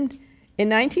 congregations, and in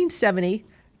 1970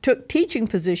 took teaching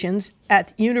positions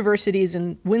at universities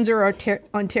in Windsor,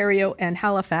 Ontario, and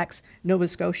Halifax, Nova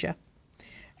Scotia.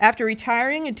 After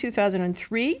retiring in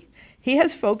 2003, he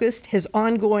has focused his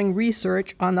ongoing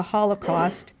research on the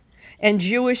Holocaust and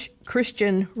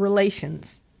Jewish-Christian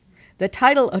relations. The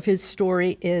title of his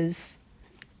story is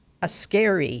A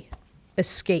Scary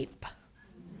Escape.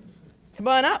 Come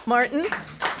on up, Martin.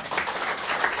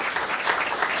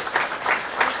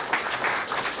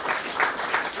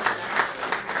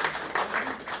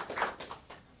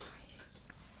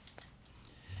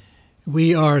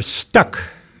 We are stuck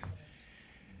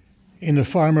in a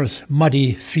farmer's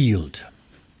muddy field.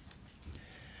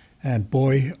 And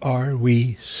boy, are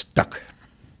we stuck.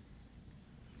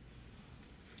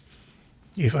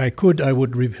 If I could, I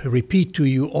would repeat to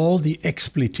you all the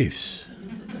expletives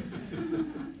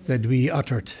that we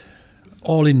uttered,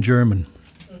 all in German.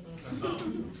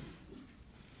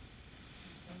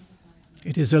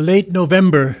 It is a late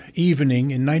November evening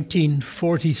in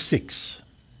 1946.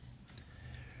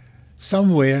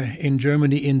 Somewhere in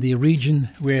Germany in the region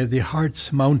where the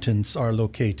Harz Mountains are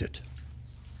located.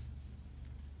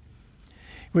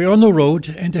 We're on the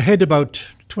road, and ahead about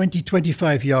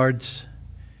 20-25 yards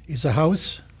is a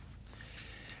house,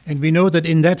 and we know that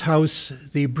in that house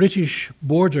the British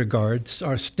border guards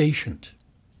are stationed.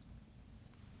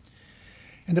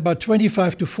 And about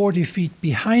 25 to 40 feet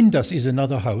behind us is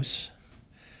another house,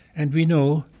 and we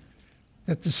know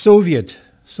that the Soviet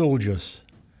soldiers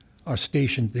are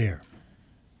stationed there.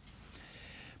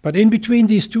 But in between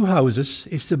these 2 houses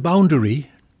is the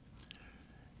boundary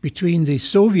between the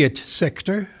Soviet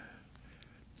sector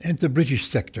and the British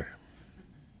sector.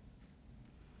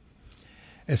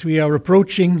 As we are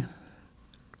approaching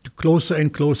closer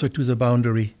and closer to the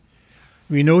boundary,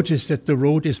 we notice that the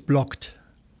road is blocked.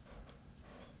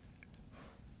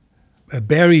 A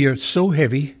barrier so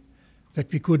heavy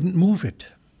that we couldn't move it.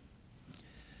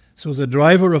 So the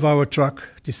driver of our truck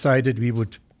decided we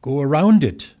would go around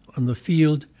it on the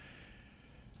field,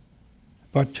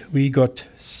 but we got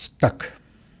stuck.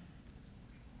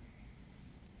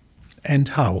 And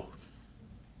how?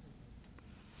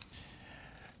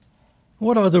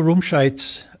 What are the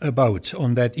Rumscheids about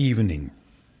on that evening?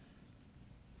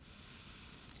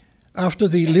 After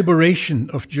the liberation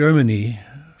of Germany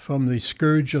from the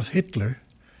scourge of Hitler,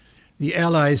 the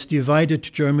Allies divided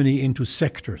Germany into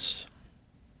sectors.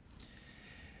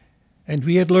 And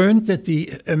we had learned that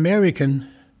the American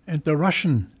and the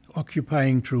Russian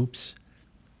occupying troops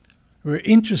were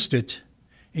interested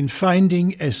in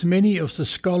finding as many of the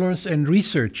scholars and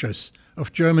researchers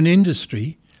of German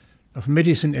industry, of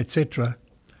medicine, etc.,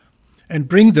 and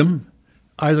bring them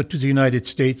either to the United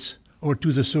States or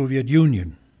to the Soviet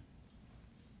Union.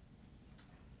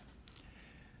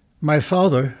 My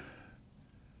father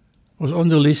was on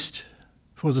the list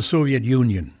for the Soviet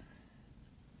Union.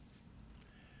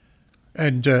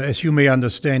 And as you may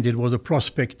understand, it was a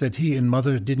prospect that he and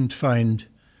mother didn't find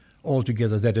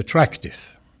altogether that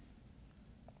attractive.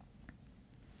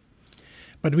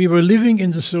 But we were living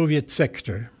in the Soviet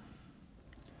sector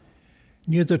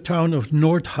near the town of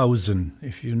Nordhausen.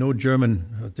 If you know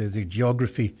German, the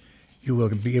geography, you will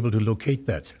be able to locate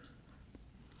that.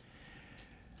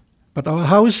 But our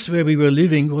house where we were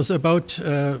living was about,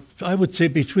 I would say,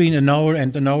 between an hour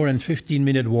and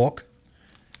 15-minute walk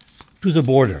to the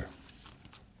border.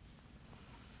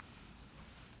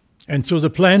 And so the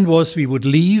plan was we would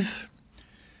leave,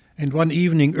 and one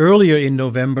evening earlier in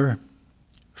November,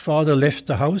 Father left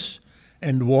the house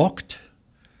and walked,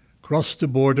 crossed the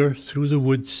border through the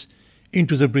woods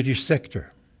into the British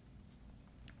sector.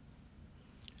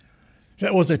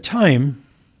 That was a time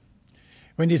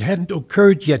when it hadn't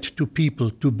occurred yet to people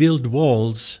to build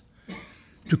walls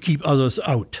to keep others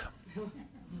out.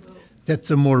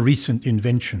 That's a more recent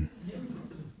invention.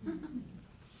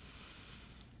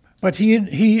 But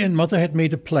he and mother had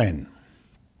made a plan.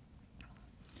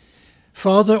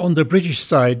 Father on the British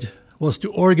side was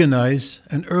to organize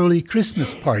an early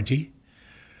Christmas party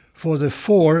for the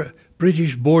 4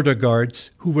 British border guards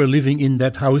who were living in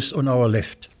that house on our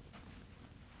left.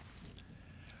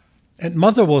 And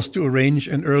mother was to arrange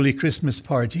an early Christmas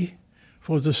party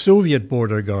for the Soviet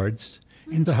border guards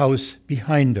in the house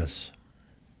behind us.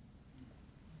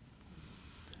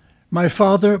 My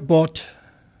father bought,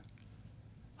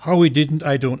 how he did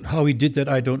that,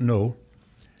 I don't know,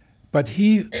 but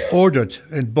he ordered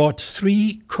and bought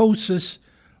 3 cases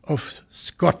of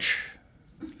scotch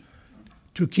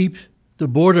to keep the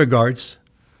border guards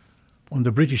on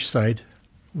the British side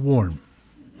warm.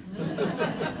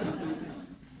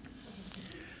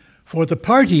 For the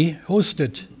party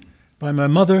hosted by my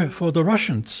mother for the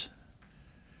Russians,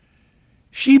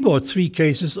 she bought 3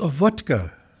 cases of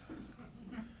vodka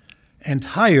and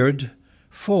hired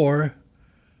 4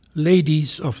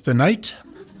 ladies of the night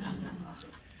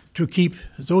to keep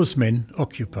those men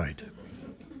occupied.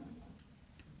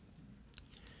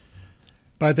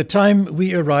 By the time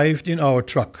we arrived in our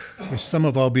truck with some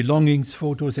of our belongings,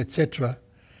 photos, etc.,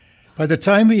 by the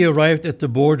time we arrived at the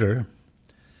border,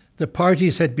 the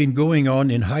parties had been going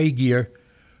on in high gear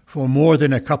for more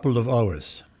than a couple of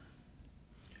hours,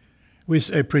 with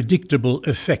a predictable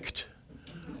effect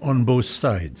on both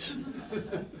sides.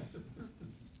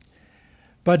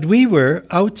 But we were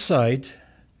outside,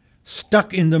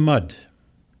 stuck in the mud,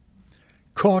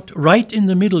 caught right in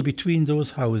the middle between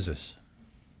those houses.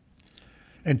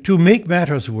 And to make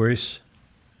matters worse,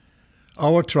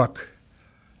 our truck,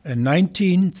 a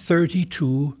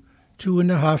 1932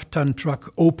 2.5-ton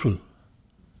truck Opel,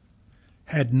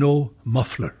 had no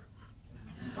muffler.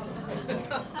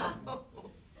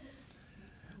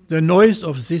 The noise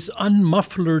of this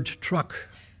unmufflered truck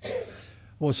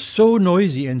was so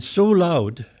noisy and so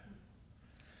loud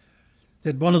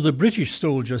that one of the British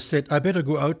soldiers said, "I better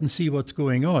go out and see what's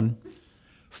going on."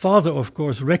 Father, of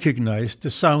course, recognized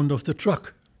the sound of the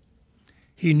truck.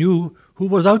 He knew who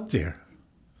was out there.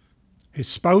 His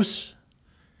spouse,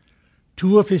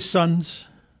 2 of his sons,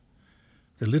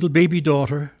 the little baby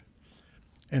daughter,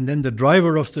 and then the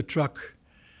driver of the truck,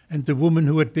 and the woman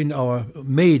who had been our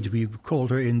maid, we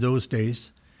called her in those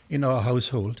days, in our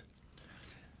household.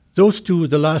 Those 2,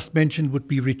 the last mentioned, would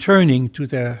be returning to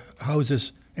their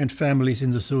houses and families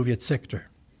in the Soviet sector.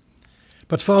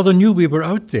 But Father knew we were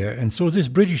out there, and so this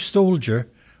British soldier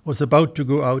was about to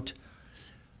go out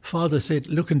Father said,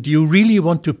 "Look, and do you really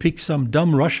want to pick some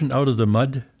dumb Russian out of the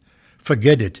mud?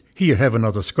 Forget it. Here, have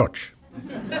another scotch."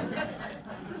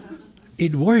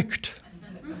 It worked.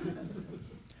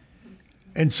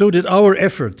 And so did our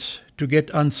efforts to get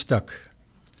unstuck.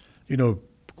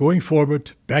 Going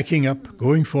forward, backing up,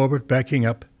 going forward, backing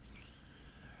up.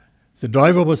 The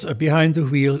driver was behind the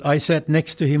wheel. I sat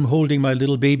next to him holding my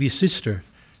little baby sister,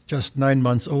 just 9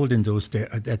 months old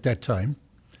at that time.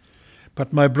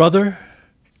 But my brother,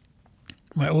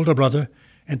 my older brother,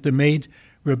 and the maid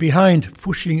were behind,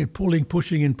 pushing and pulling,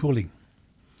 pushing and pulling.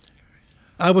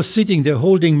 I was sitting there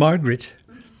holding Margaret,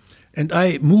 and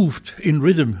I moved in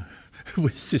rhythm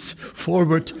with this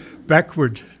forward,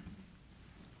 backward.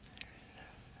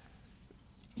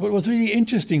 What was really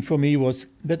interesting for me was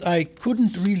that I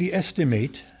couldn't really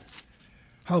estimate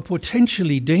how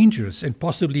potentially dangerous and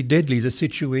possibly deadly the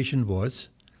situation was.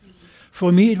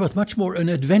 For me, it was much more an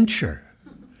adventure.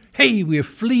 Hey, we're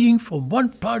fleeing from one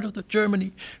part of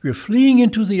Germany, we're fleeing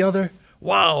into the other.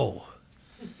 Wow!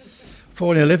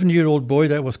 For an 11-year-old boy,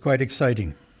 that was quite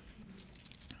exciting.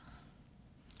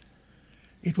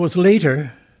 It was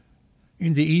later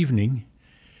in the evening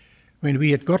when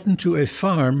we had gotten to a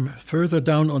farm further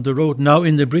down on the road, now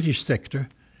in the British sector,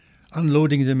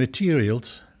 unloading the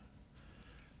materials.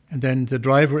 And then the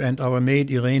driver and our maid,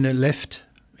 Irene, left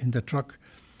in the truck.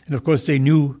 And of course, they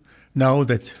knew now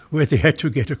that where they had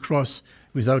to get across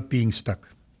without being stuck.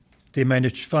 They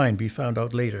managed fine, we found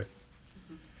out later.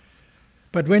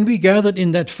 But when we gathered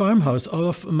in that farmhouse,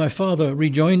 my father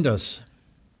rejoined us.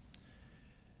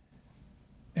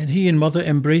 And he and Mother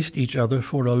embraced each other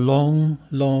for a long,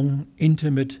 long,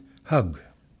 intimate hug.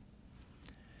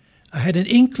 I had an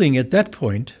inkling at that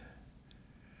point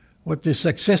what the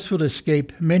successful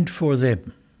escape meant for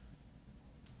them.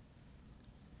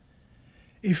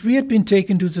 If we had been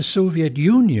taken to the Soviet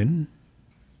Union,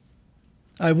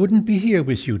 I wouldn't be here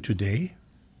with you today,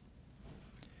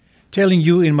 telling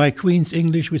you in my Queen's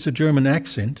English with a German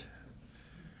accent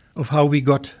of how we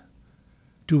got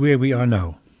to where we are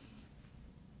now.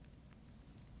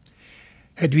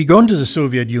 Had we gone to the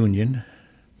Soviet Union,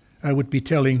 I would be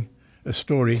telling a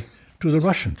story to the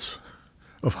Russians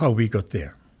of how we got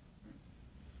there.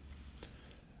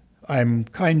 I'm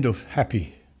kind of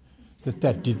happy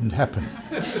that didn't happen.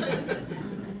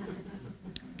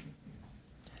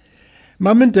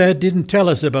 Mum and Dad didn't tell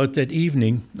us about that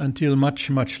evening until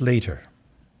much, much later.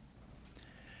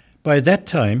 By that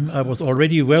time, I was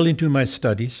already well into my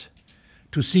studies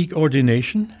to seek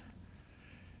ordination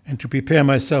and to prepare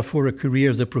myself for a career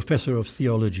as a professor of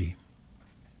theology.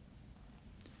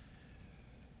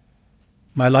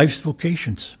 My life's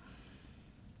vocations.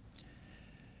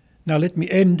 Now let me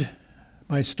end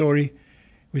my story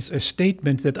with a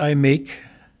statement that I make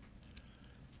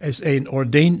as an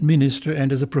ordained minister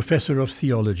and as a professor of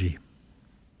theology.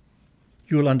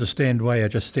 You'll understand why I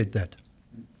just said that.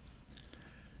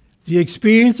 The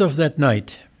experience of that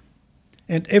night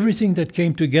and everything that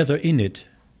came together in it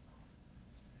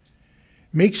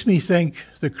makes me thank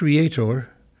the Creator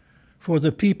for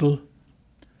the people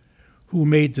who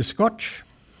made the scotch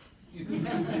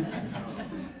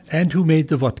and who made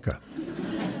the vodka.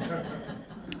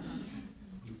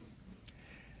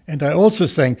 And I also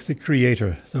thank the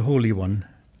Creator, the Holy One,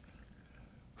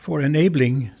 for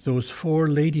enabling those 4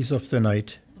 ladies of the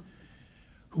night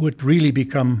who had really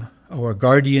become our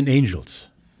guardian angels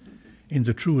in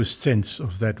the truest sense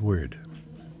of that word.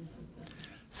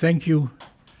 Thank you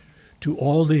to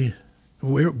all the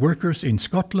workers in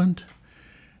Scotland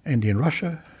and in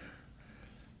Russia.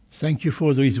 Thank you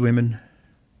for these women,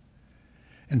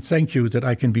 and thank you that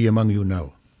I can be among you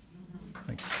now.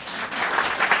 Thanks.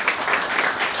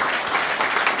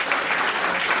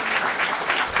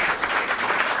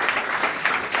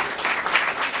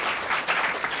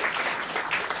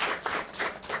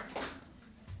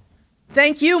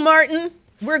 Thank you, Martin.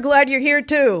 We're glad you're here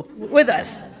too, with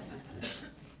us.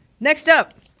 Next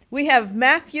up, we have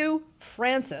Matthew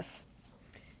Francis.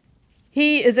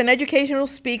 He is an educational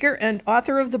speaker and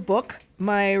author of the book,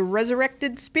 My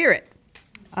Resurrected Spirit.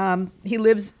 He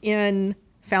lives in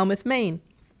Falmouth, Maine.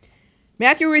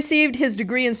 Matthew received his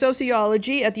degree in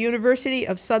sociology at the University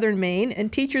of Southern Maine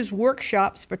and teaches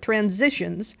workshops for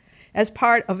transitions as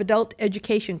part of adult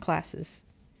education classes.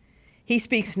 He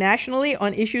speaks nationally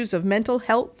on issues of mental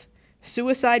health,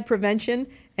 suicide prevention,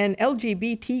 and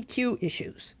LGBTQ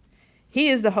issues. He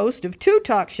is the host of 2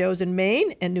 talk shows in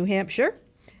Maine and New Hampshire,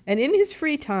 and in his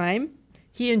free time,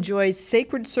 he enjoys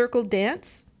sacred circle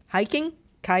dance, hiking,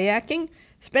 kayaking,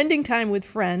 spending time with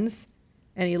friends,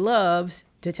 and he loves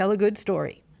to tell a good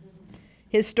story.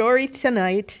 His story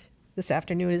this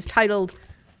afternoon, is titled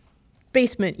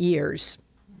Basement Years.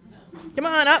 Come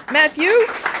on up, Matthew.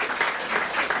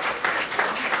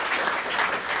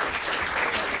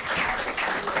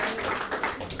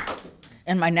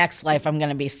 In my next life, I'm going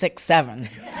to be 6'7",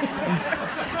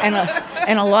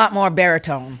 and a lot more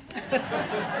baritone.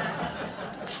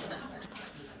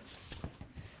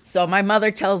 So my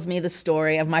mother tells me the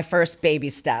story of my first baby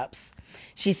steps.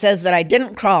 She says that I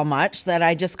didn't crawl much, that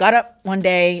I just got up one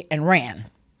day and ran.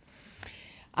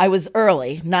 I was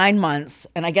early, 9 months,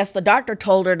 and I guess the doctor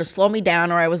told her to slow me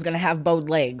down or I was going to have bowed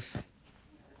legs.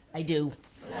 I do.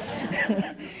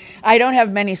 I don't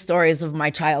have many stories of my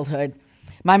childhood.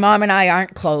 My mom and I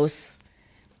aren't close.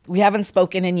 We haven't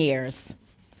spoken in years.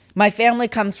 My family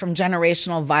comes from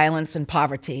generational violence and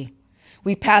poverty.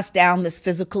 We pass down this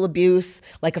physical abuse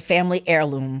like a family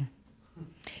heirloom.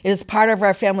 It is part of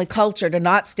our family culture to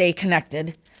not stay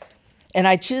connected, and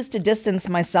I choose to distance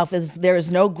myself as there is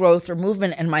no growth or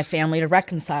movement in my family to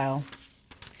reconcile.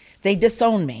 They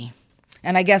disown me,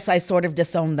 and I guess I sort of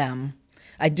disown them.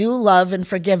 I do love and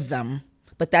forgive them,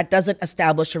 but that doesn't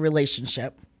establish a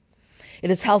relationship. It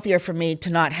is healthier for me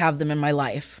to not have them in my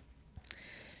life.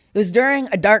 It was during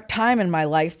a dark time in my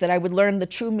life that I would learn the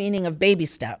true meaning of baby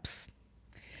steps.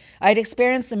 I had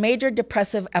experienced a major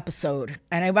depressive episode,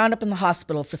 and I wound up in the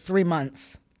hospital for 3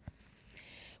 months.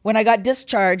 When I got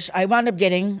discharged, I wound up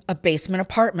getting a basement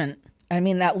apartment. I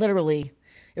mean that literally.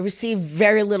 It received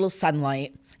very little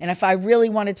sunlight, and if I really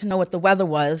wanted to know what the weather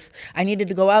was, I needed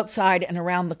to go outside and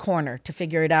around the corner to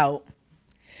figure it out.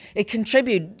 It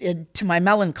contributed to my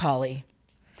melancholy.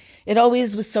 It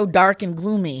always was so dark and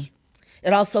gloomy.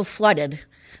 It also flooded.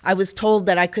 I was told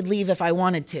that I could leave if I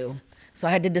wanted to, so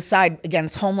I had to decide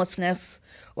against homelessness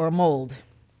or mold.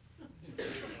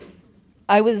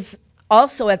 I was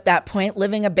also at that point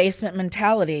living a basement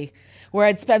mentality where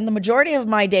I'd spend the majority of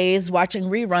my days watching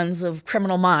reruns of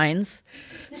Criminal Minds,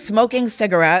 smoking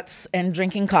cigarettes, and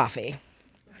drinking coffee.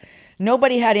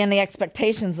 Nobody had any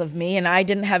expectations of me, and I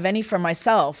didn't have any for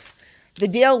myself. The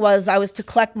deal was I was to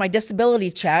collect my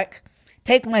disability check,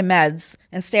 take my meds,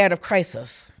 and stay out of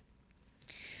crisis.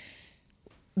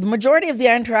 The majority of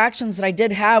the interactions that I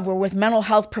did have were with mental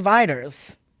health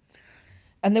providers.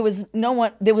 And there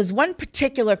was one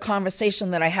particular conversation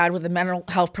that I had with a mental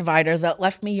health provider that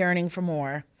left me yearning for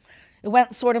more. It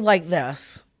went sort of like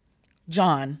this.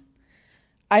 John,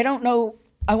 I don't know,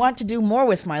 I want to do more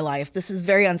with my life. This is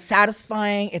very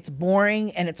unsatisfying, it's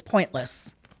boring, and it's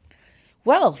pointless.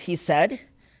 Well, he said,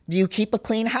 do you keep a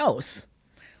clean house?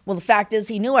 Well, the fact is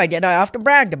he knew I did. I often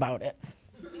bragged about it.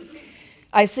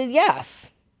 I said, yes.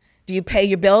 Do you pay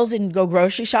your bills and go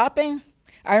grocery shopping?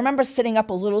 I remember sitting up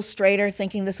a little straighter,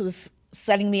 thinking this was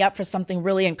setting me up for something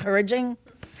really encouraging,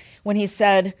 when he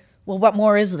said, well, what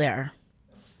more is there?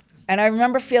 And I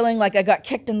remember feeling like I got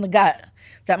kicked in the gut,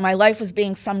 that my life was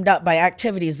being summed up by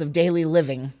activities of daily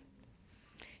living.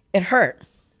 It hurt.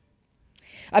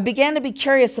 I began to be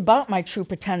curious about my true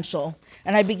potential,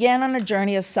 and I began on a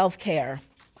journey of self-care.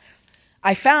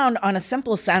 I found, on a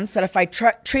simple sense, that if I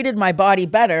treated my body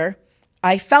better,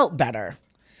 I felt better.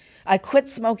 I quit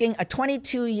smoking a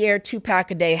 22-year 2-pack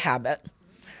a day habit.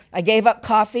 I gave up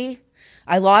coffee.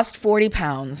 I lost 40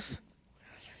 pounds.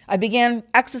 I began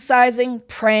exercising,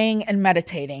 praying, and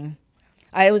meditating.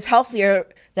 I was healthier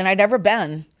than I'd ever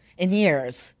been in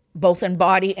years, both in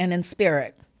body and in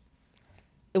spirit.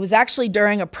 It was actually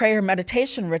during a prayer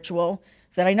meditation ritual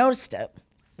that I noticed it.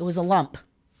 It was a lump.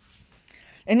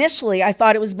 Initially, I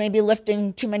thought it was maybe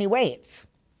lifting too many weights,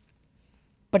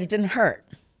 but it didn't hurt.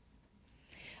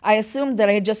 I assumed that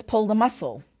I had just pulled a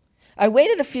muscle. I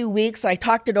waited a few weeks, I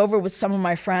talked it over with some of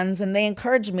my friends, and they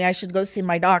encouraged me I should go see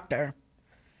my doctor.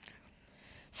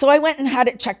 So I went and had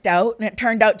it checked out, and it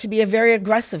turned out to be a very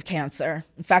aggressive cancer.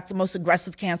 In fact, the most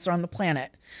aggressive cancer on the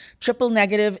planet,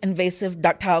 triple-negative invasive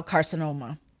ductile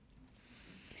carcinoma.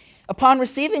 Upon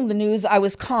receiving the news, I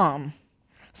was calm.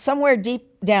 Somewhere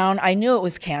deep down, I knew it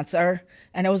was cancer,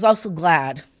 and I was also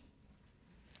glad.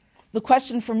 The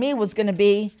question for me was going to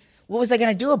be, what was I going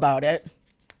to do about it?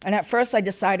 And at first I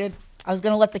decided I was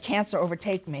going to let the cancer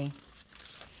overtake me.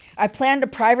 I planned a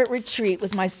private retreat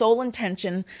with my sole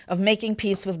intention of making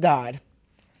peace with God.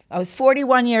 I was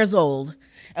 41 years old,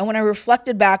 and when I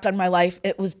reflected back on my life,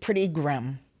 it was pretty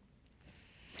grim.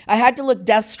 I had to look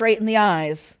death straight in the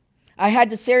eyes. I had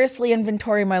to seriously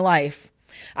inventory my life.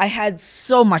 I had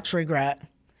so much regret.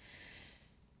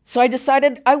 So I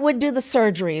decided I would do the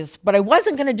surgeries, but I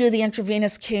wasn't going to do the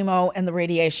intravenous chemo and the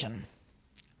radiation.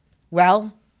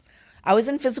 Well, I was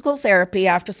in physical therapy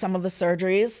after some of the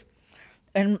surgeries,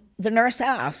 and the nurse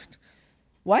asked,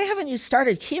 why haven't you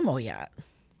started chemo yet?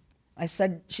 I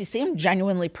said, she seemed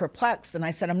genuinely perplexed, and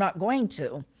I said, I'm not going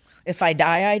to. If I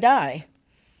die, I die.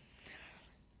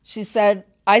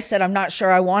 I said, I'm not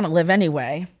sure I want to live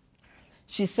anyway.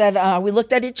 She said, we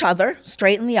looked at each other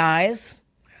straight in the eyes.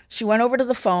 She went over to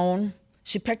the phone,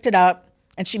 she picked it up,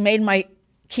 and she made my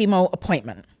chemo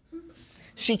appointment.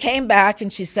 She came back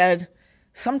and she said,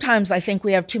 sometimes I think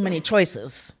we have too many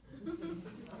choices.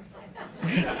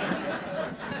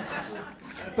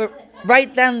 But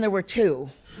right then there were two.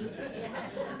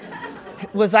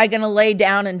 Was I going to lay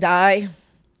down and die,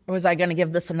 or was I going to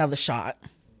give this another shot?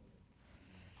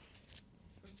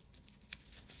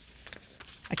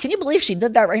 Can you believe she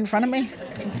did that right in front of me?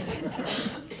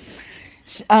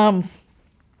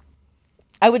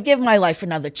 I would give my life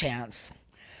another chance.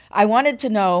 I wanted to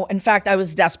know, in fact, I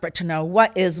was desperate to know,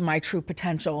 what is my true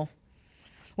potential?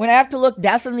 When I have to look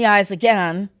death in the eyes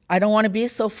again, I don't want to be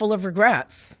so full of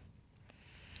regrets.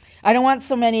 I don't want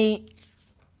so many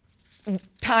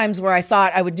times where I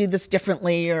thought I would do this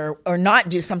differently or not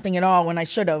do something at all when I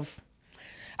should have.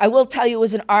 I will tell you it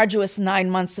was an arduous 9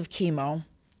 months of chemo,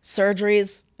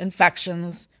 surgeries,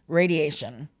 infections,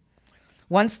 radiation.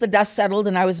 Once the dust settled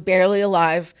and I was barely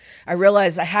alive, I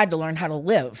realized I had to learn how to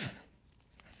live.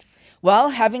 Well,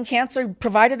 having cancer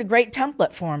provided a great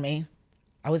template for me.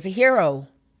 I was a hero.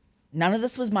 None of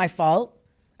this was my fault.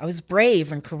 I was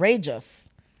brave and courageous.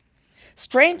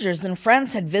 Strangers and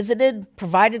friends had visited,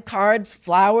 provided cards,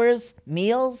 flowers,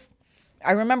 meals.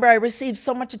 I remember I received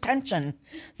so much attention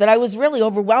that I was really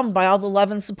overwhelmed by all the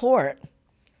love and support.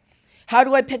 How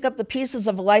do I pick up the pieces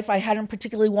of a life I hadn't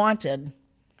particularly wanted?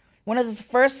 One of the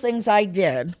first things I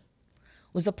did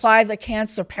was apply the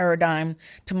cancer paradigm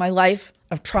to my life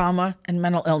of trauma and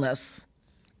mental illness.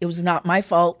 It was not my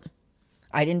fault.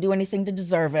 I didn't do anything to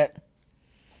deserve it.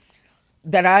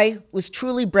 That I was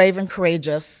truly brave and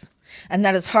courageous, and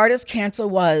that as hard as cancer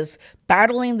was,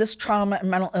 battling this trauma and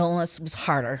mental illness was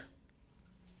harder.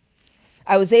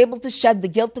 I was able to shed the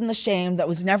guilt and the shame that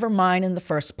was never mine in the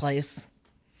first place.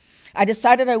 I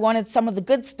decided I wanted some of the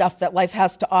good stuff that life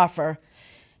has to offer,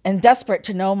 and desperate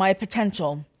to know my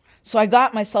potential. So I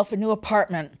got myself a new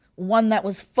apartment, one that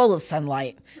was full of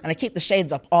sunlight, and I keep the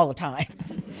shades up all the time.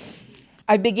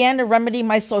 I began to remedy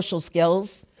my social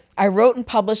skills. I wrote and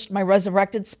published my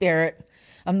resurrected spirit.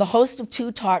 I'm the host of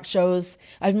 2 talk shows.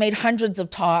 I've made hundreds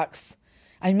of talks.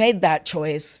 I made that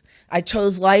choice. I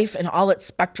chose life in all its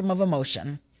spectrum of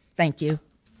emotion. Thank you.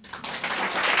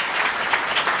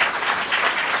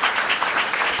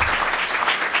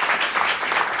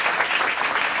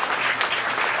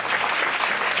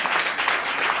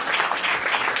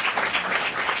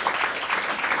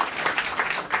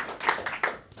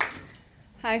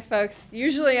 Hi, folks.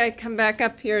 Usually I come back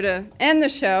up here to end the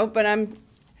show, but I'm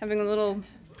having a little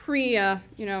I'm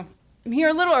here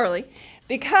a little early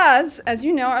because, as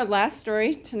you know, our last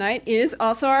story tonight is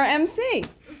also our MC,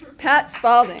 Pat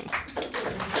Spalding.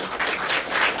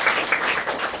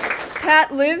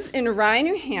 Pat lives in Rye,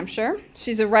 New Hampshire.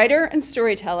 She's a writer and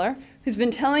storyteller who's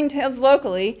been telling tales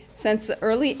locally since the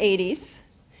early 80s,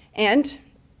 and,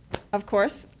 of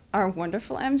course, our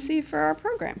wonderful MC for our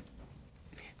program.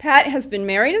 Pat has been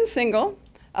married and single,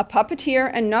 a puppeteer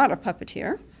and not a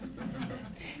puppeteer.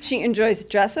 She enjoys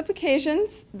dress-up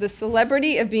occasions, the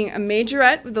celebrity of being a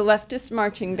majorette with the leftist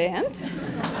marching band,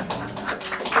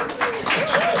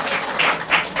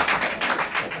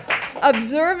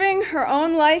 observing her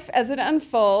own life as it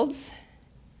unfolds,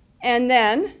 and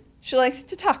then she likes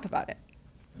to talk about it.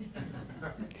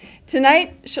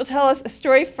 Tonight, she'll tell us a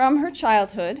story from her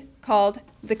childhood called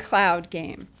The Cloud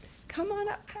Game. Come on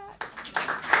up, Pat.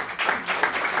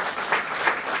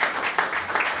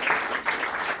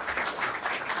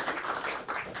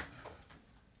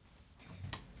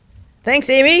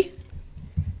 Thanks, Amy.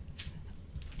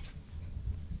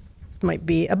 Might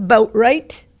be about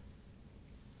right.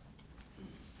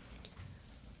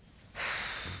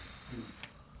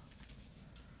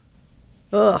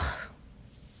 Ugh.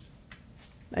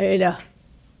 Ada,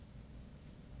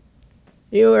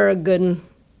 you were a good one.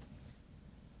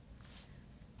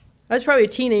 I was probably a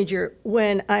teenager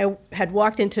when I had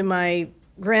walked into my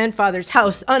grandfather's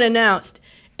house unannounced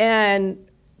and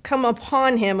come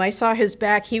upon him. I saw his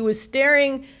back. He was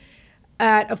staring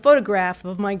at a photograph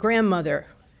of my grandmother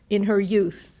in her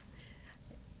youth.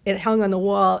 It hung on the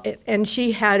wall, and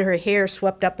she had her hair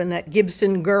swept up in that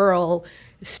Gibson girl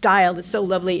style that's so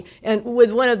lovely, and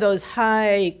with one of those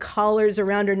high collars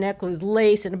around her neck with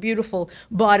lace and a beautiful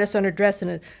bodice on her dress and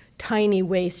a tiny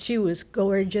waist. She was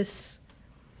gorgeous.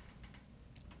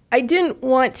 I didn't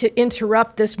want to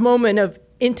interrupt this moment of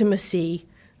intimacy,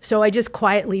 so I just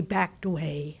quietly backed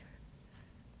away,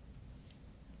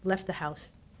 left the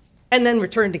house, and then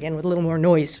returned again with a little more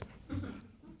noise.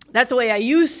 That's the way I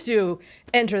used to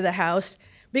enter the house,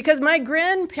 because my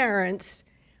grandparents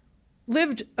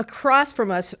lived across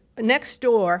from us, next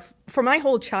door, for my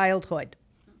whole childhood.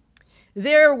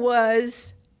 There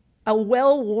was a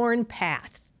well-worn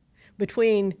path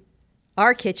between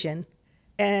our kitchen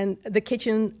and the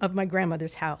kitchen of my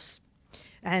grandmother's house.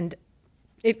 And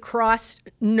it crossed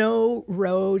no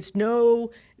roads,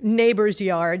 no neighbors'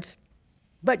 yards,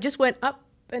 but just went up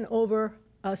and over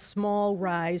a small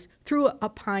rise through a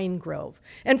pine grove.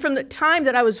 And from the time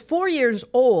that I was 4 years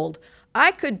old,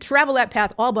 I could travel that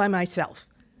path all by myself,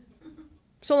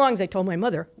 so long as I told my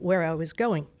mother where I was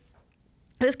going.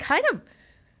 It was kind of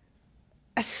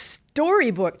a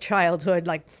storybook childhood,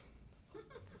 like,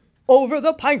 over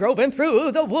the pine grove and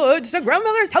through the woods to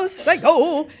grandmother's house I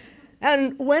go.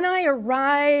 And when I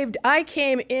arrived, I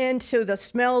came into the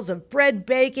smells of bread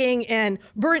baking and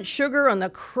burnt sugar on the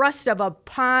crust of a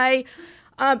pie.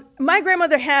 My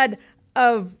grandmother had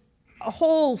a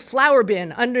whole flour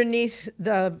bin underneath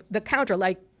the counter,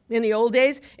 like in the old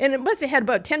days, and it must have had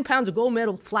about 10 pounds of gold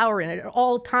medal flour in it at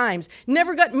all times.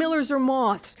 Never got millers or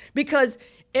moths, because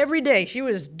every day she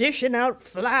was dishing out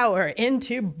flour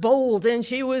into bowls, and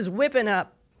she was whipping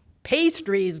up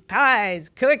pastries, pies,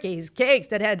 cookies, cakes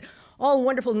that had all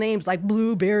wonderful names like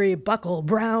Blueberry Buckle,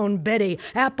 Brown Betty,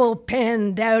 Apple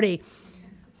Pan Dowdy.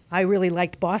 I really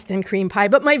liked Boston cream pie,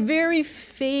 but my very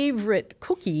favorite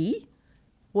cookie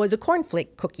was a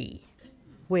cornflake cookie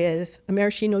with a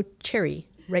maraschino cherry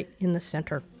right in the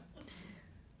center.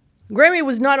 Grammy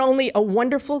was not only a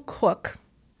wonderful cook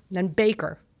and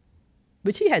baker,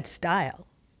 but she had style.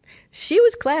 She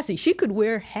was classy. She could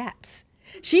wear hats.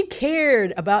 She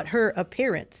cared about her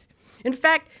appearance. In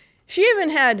fact, she even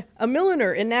had a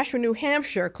milliner in Nashua, New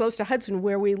Hampshire, close to Hudson,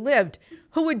 where we lived,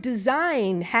 who would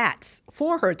design hats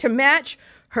for her to match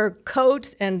her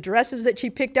coats and dresses that she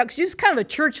picked out. She was kind of a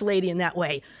church lady in that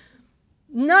way.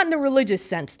 Not in a religious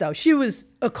sense, though. She was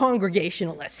a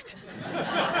congregationalist.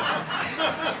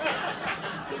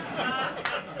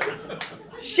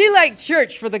 She liked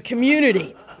church for the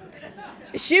community.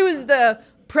 She was the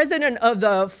president of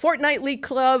the Fortnightly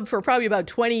Club for probably about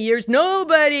 20 years.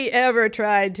 Nobody ever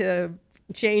tried to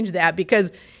change that,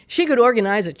 because she could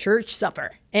organize a church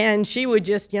supper, and she would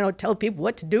just, tell people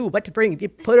what to do, what to bring,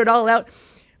 put it all out.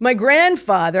 My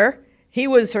grandfather, he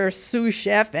was her sous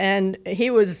chef, and he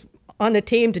was on the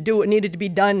team to do what needed to be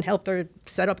done, helped her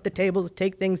set up the tables,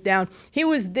 take things down. He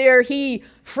was there. He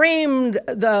framed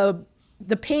the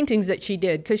paintings that she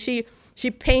did, because she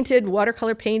painted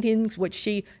watercolor paintings, which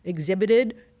she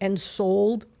exhibited and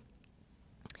sold.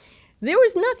 There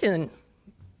was nothing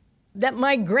that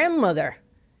my grandmother,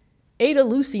 Ada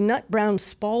Lucy Nut Brown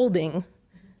Spaulding,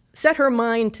 set her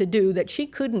mind to do that she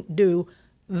couldn't do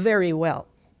very well.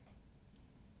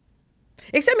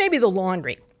 Except maybe the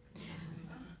laundry.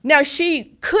 Now,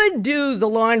 she could do the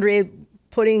laundry,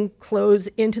 putting clothes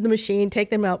into the machine,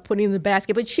 take them out, putting in the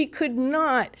basket, but she could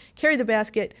not carry the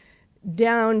basket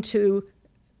down to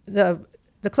the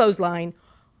clothesline,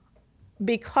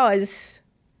 because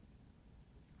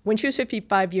when she was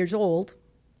 55 years old,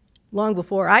 long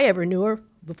before I ever knew her,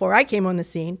 before I came on the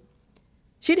scene,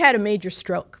 she'd had a major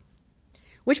stroke,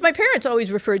 which my parents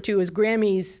always referred to as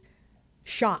Grammy's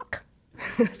shock.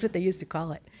 That's what they used to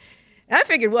call it. And I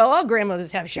figured, well, all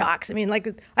grandmothers have shocks. I mean, like,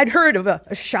 I'd heard of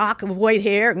a shock of white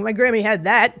hair, and my Grammy had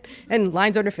that, and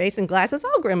lines on her face and glasses.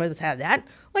 All grandmothers have that,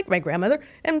 like my grandmother,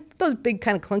 and those big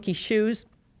kind of clunky shoes.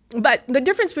 But the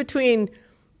difference between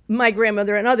my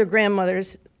grandmother and other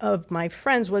grandmothers of my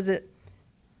friends was that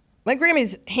my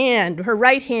Grammy's hand, her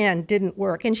right hand, didn't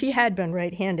work, and she had been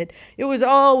right-handed. It was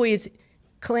always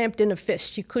clamped in a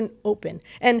fist. She couldn't open.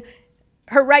 And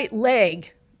her right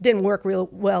leg didn't work real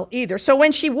well either. So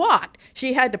when she walked,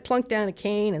 she had to plunk down a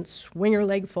cane and swing her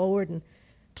leg forward, and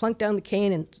plunk down the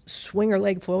cane and swing her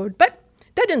leg forward. But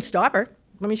that didn't stop her.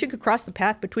 I mean, she could cross the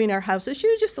path between our houses. She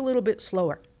was just a little bit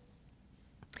slower.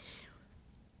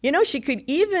 She could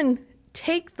even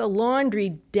take the laundry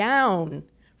down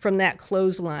from that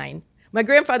clothesline. My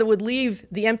grandfather would leave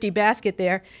the empty basket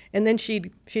there, and then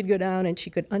she'd go down and she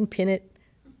could unpin it,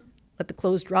 let the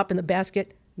clothes drop in the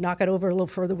basket, knock it over a little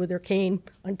further with her cane,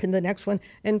 unpin the next one,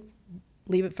 and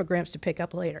leave it for Gramps to pick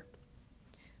up later.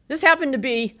 This happened to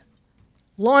be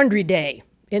laundry day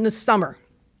in the summer,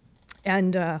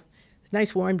 and it's a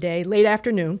nice warm day, late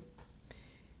afternoon.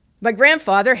 My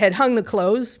grandfather had hung the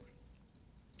clothes,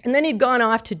 and then he'd gone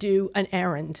off to do an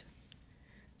errand.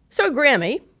 So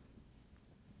Grammy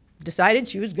decided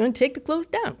she was going to take the clothes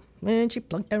down, and she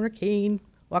plunked down her cane,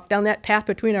 walked down that path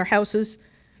between our houses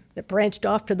that branched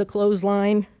off to the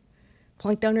clothesline,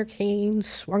 plunked down her cane,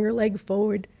 swung her leg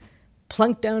forward,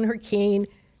 plunked down her cane.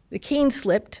 The cane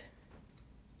slipped,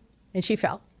 and she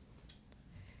fell.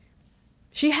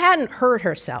 She hadn't hurt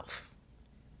herself.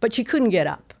 but she couldn't get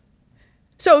up.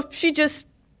 So she just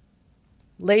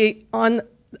lay on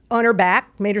her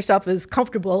back, made herself as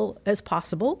comfortable as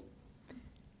possible,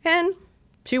 and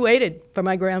she waited for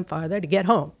my grandfather to get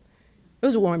home. It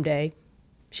was a warm day.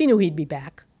 She knew he'd be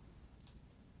back.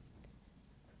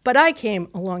 But I came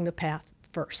along the path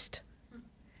first.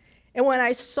 And when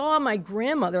I saw my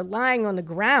grandmother lying on the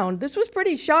ground, this was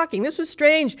pretty shocking. This was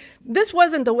strange. This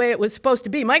wasn't the way it was supposed to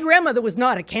be. My grandmother was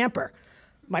not a camper.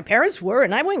 My parents were,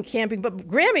 and I went camping, but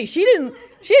Grammy, she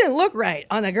didn't look right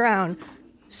on the ground.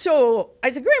 So I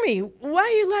said, Grammy, why are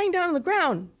you lying down on the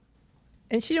ground?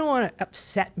 And she didn't want to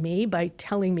upset me by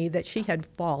telling me that she had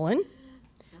fallen.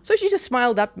 So she just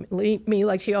smiled up at me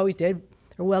like she always did,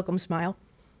 her welcome smile.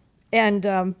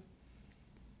 And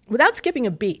without skipping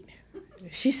a beat,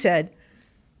 she said,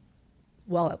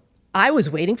 well, I was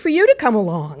waiting for you to come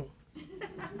along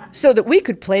so that we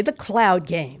could play the cloud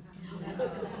game.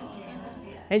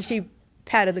 And she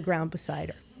patted the ground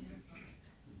beside her.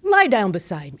 Lie down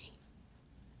beside me.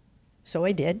 So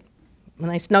I did,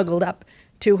 and I snuggled up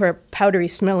to her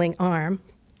powdery-smelling arm.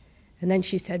 And then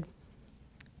she said,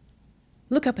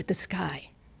 look up at the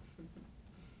sky.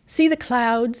 See the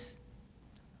clouds?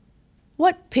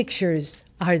 What pictures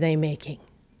are they making?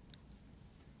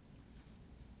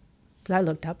 So I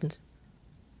looked up and said,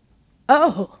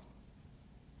 oh,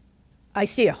 I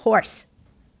see a horse.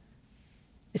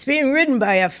 It's being ridden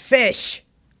by a fish.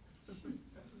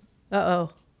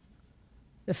 Uh-oh.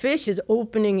 The fish is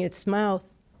opening its mouth.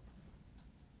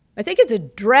 I think it's a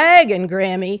dragon,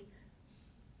 Grammy.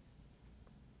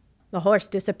 The horse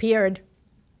disappeared.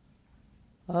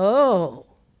 Oh,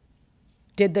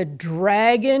 did the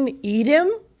dragon eat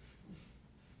him?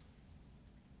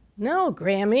 No,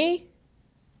 Grammy.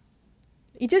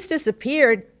 He just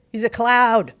disappeared. He's a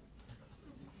cloud.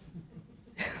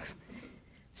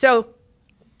 So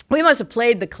we must have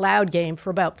played the cloud game for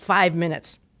about 5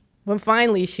 minutes when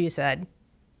finally she said,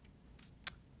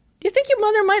 do you think your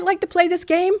mother might like to play this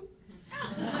game?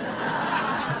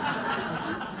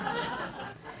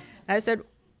 I said,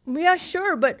 yeah,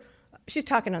 sure, but she's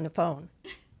talking on the phone.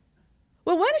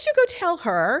 Well, why don't you go tell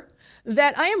her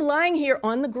that I am lying here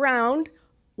on the ground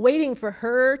waiting for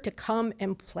her to come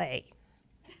and play?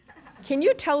 Can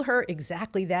you tell her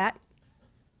exactly that?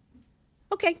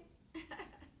 Okay.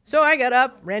 So I got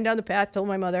up, ran down the path, told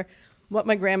my mother what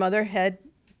my grandmother had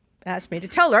asked me to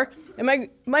tell her. And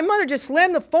my mother just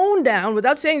slammed the phone down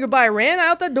without saying goodbye, ran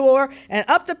out the door and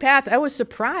up the path. I was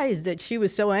surprised that she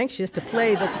was so anxious to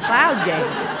play the cloud game.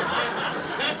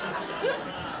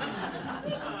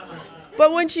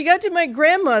 But when she got to my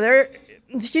grandmother,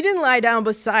 she didn't lie down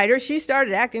beside her. She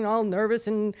started acting all nervous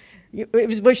and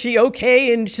was she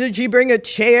okay? And should she bring a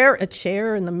chair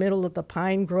in the middle of the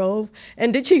pine grove?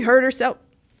 And did she hurt herself?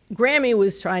 Grammy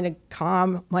was trying to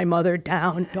calm my mother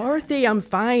down. Dorothy, I'm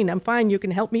fine. You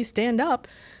can help me stand up.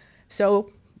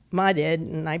 So Ma did,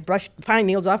 and I brushed the pine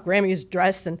needles off Grammy's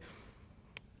dress, and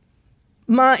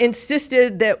Ma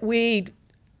insisted that we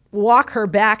walk her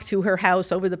back to her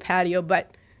house over the patio,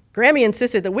 but Grammy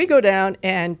insisted that we go down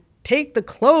and take the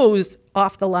clothes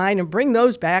off the line and bring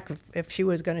those back if we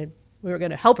were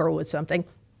gonna help her with something.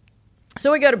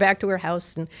 So we got her back to her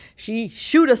house, and she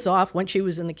shooed us off when she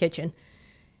was in the kitchen.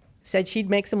 Said she'd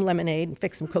make some lemonade and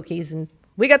fix some cookies, and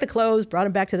we got the clothes, brought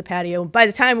them back to the patio. By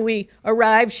the time we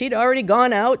arrived, she'd already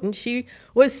gone out, and she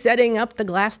was setting up the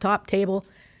glass top table.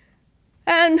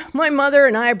 And my mother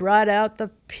and I brought out the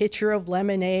pitcher of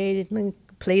lemonade and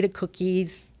a plate of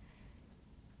cookies,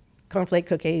 cornflake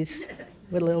cookies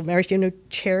with a little maraschino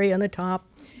cherry on the top,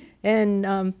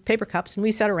 and paper cups, and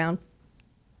we sat around.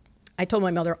 I told my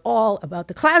mother all about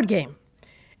the cloud game.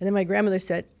 And then my grandmother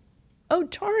said, oh,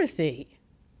 Dorothy,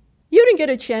 you didn't get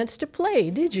a chance to play,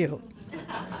 did you?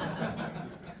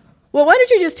 Well, why don't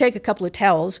you just take a couple of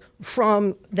towels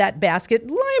from that basket,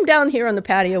 lie them down here on the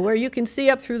patio where you can see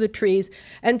up through the trees,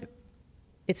 and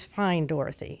it's fine,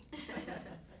 Dorothy.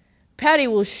 Patty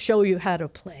will show you how to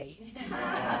play.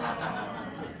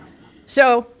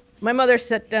 So my mother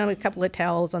set down a couple of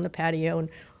towels on the patio, and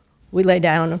we lay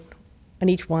down on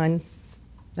each one.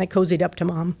 I cozied up to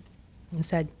Mom and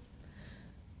said,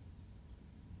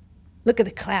 look at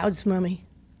the clouds, Mommy.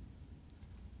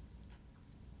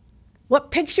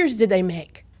 What pictures did they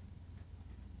make?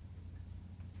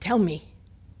 Tell me,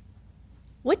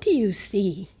 what do you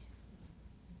see?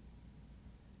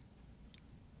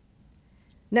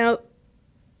 Now,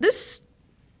 this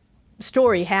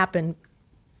story happened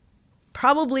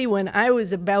probably when I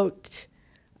was about,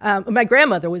 my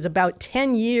grandmother was about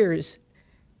 10 years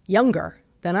younger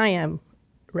than I am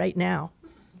right now.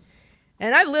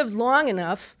 And I've lived long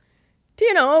enough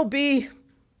to, be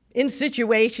in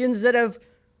situations that have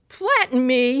flatten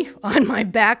me on my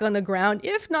back on the ground,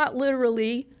 if not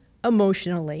literally,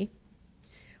 emotionally.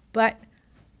 But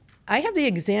I have the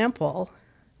example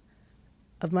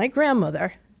of my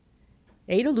grandmother,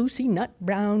 Ada Lucy Nut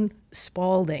Brown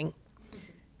Spalding,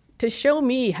 to show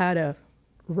me how to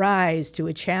rise to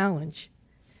a challenge.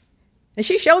 And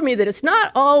she showed me that it's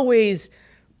not always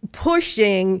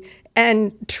pushing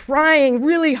and trying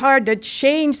really hard to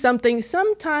change something.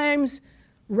 Sometimes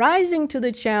rising to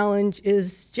the challenge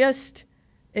is just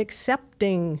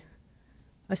accepting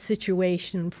a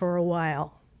situation for a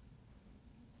while.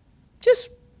 Just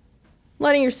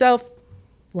letting yourself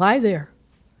lie there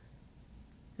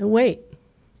and wait.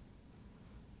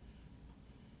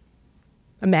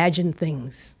 Imagine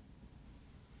things.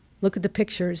 Look at the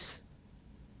pictures.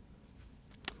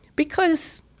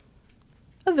 Because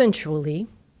eventually,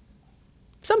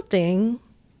 something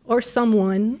or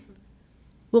someone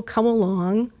will come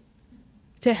along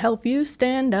to help you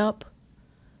stand up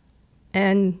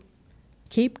and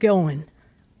keep going.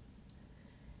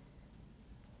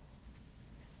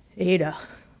 Ada,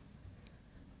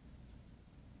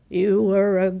 you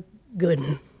were a good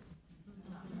one.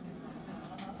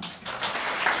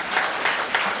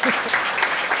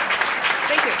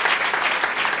 Thank you.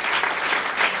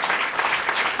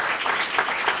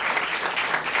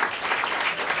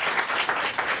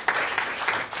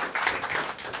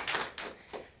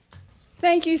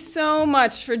 Thank you so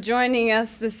much for joining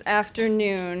us this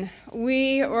afternoon.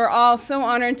 We were all so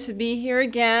honored to be here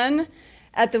again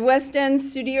at the West End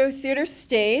Studio Theater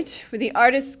stage with the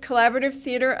Artists Collaborative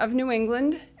Theater of New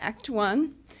England, Act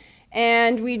One.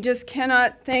 And we just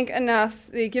cannot give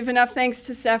enough thanks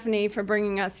to Stephanie for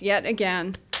bringing us yet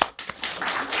again.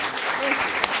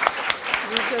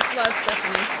 We just love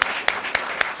Stephanie.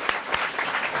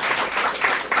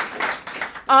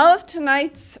 All of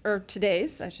today's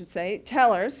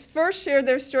tellers first shared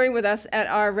their story with us at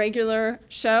our regular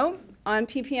show on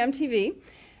PPM TV.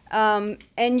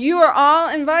 And you are all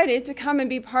invited to come and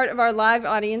be part of our live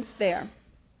audience there.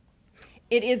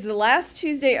 It is the last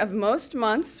Tuesday of most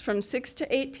months from 6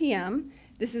 to 8 p.m.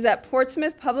 This is at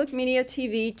Portsmouth Public Media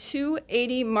TV,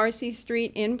 280 Marcy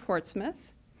Street in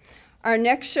Portsmouth. Our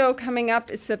next show coming up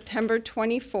is September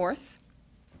 24th.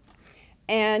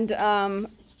 And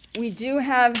we do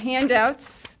have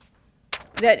handouts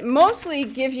that mostly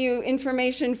give you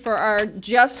information for our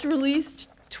just released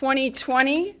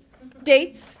 2020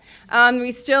 dates.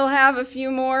 We still have a few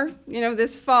more,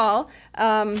 this fall,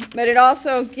 but it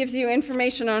also gives you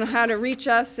information on how to reach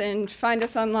us and find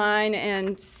us online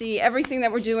and see everything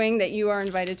that we're doing that you are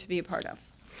invited to be a part of.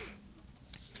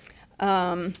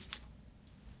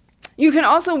 You can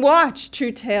also watch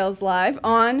True Tales live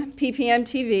on PPM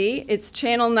TV. It's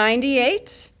channel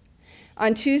 98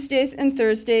 on Tuesdays and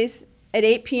Thursdays at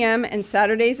 8 p.m. and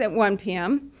Saturdays at 1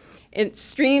 p.m. It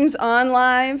streams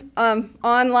online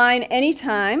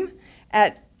anytime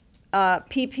at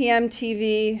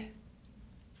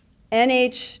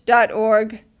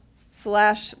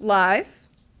ppmtvnh.org/live.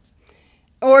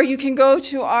 Or you can go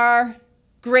to our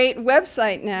great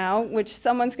website now, which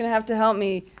someone's going to have to help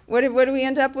me. What do we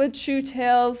end up with? True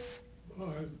Tales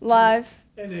Live?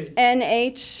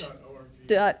 nh.org.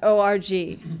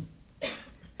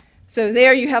 So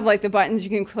there you have the buttons. You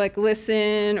can click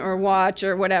listen or watch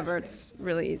or whatever. It's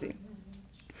really easy.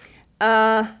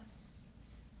 And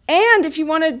if you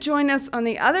want to join us on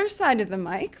the other side of the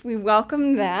mic, we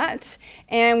welcome that.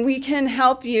 And we can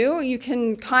help you. You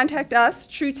can contact us,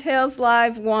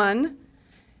 truetaleslive1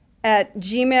 at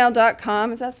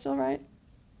gmail.com. Is that still right?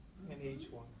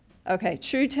 NH1. Okay,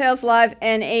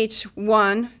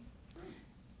 truetaleslivenh1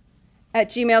 at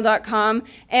gmail.com.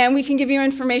 And we can give you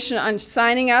information on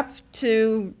signing up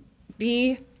to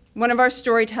be one of our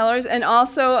storytellers and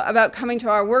also about coming to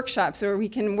our workshops where we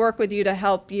can work with you to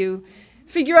help you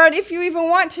figure out if you even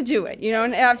want to do it. You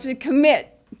don't have to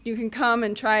commit. You can come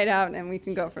and try it out and we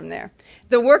can go from there.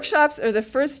 The workshops are the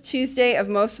first Tuesday of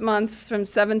most months from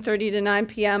 7:30 to 9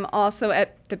 p.m. also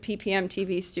at the PPM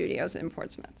TV studios in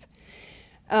Portsmouth.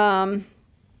 And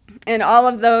all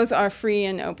of those are free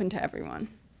and open to everyone.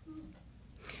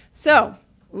 So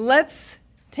let's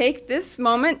take this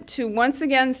moment to once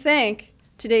again thank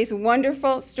today's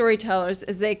wonderful storytellers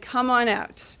as they come on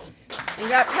out. We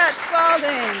got Pat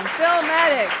Spalding, Phil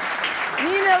Maddox,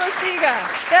 Nina Lasiga,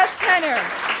 Beth Tenner,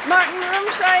 Martin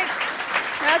Rumscheid,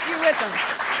 Matthew Witham.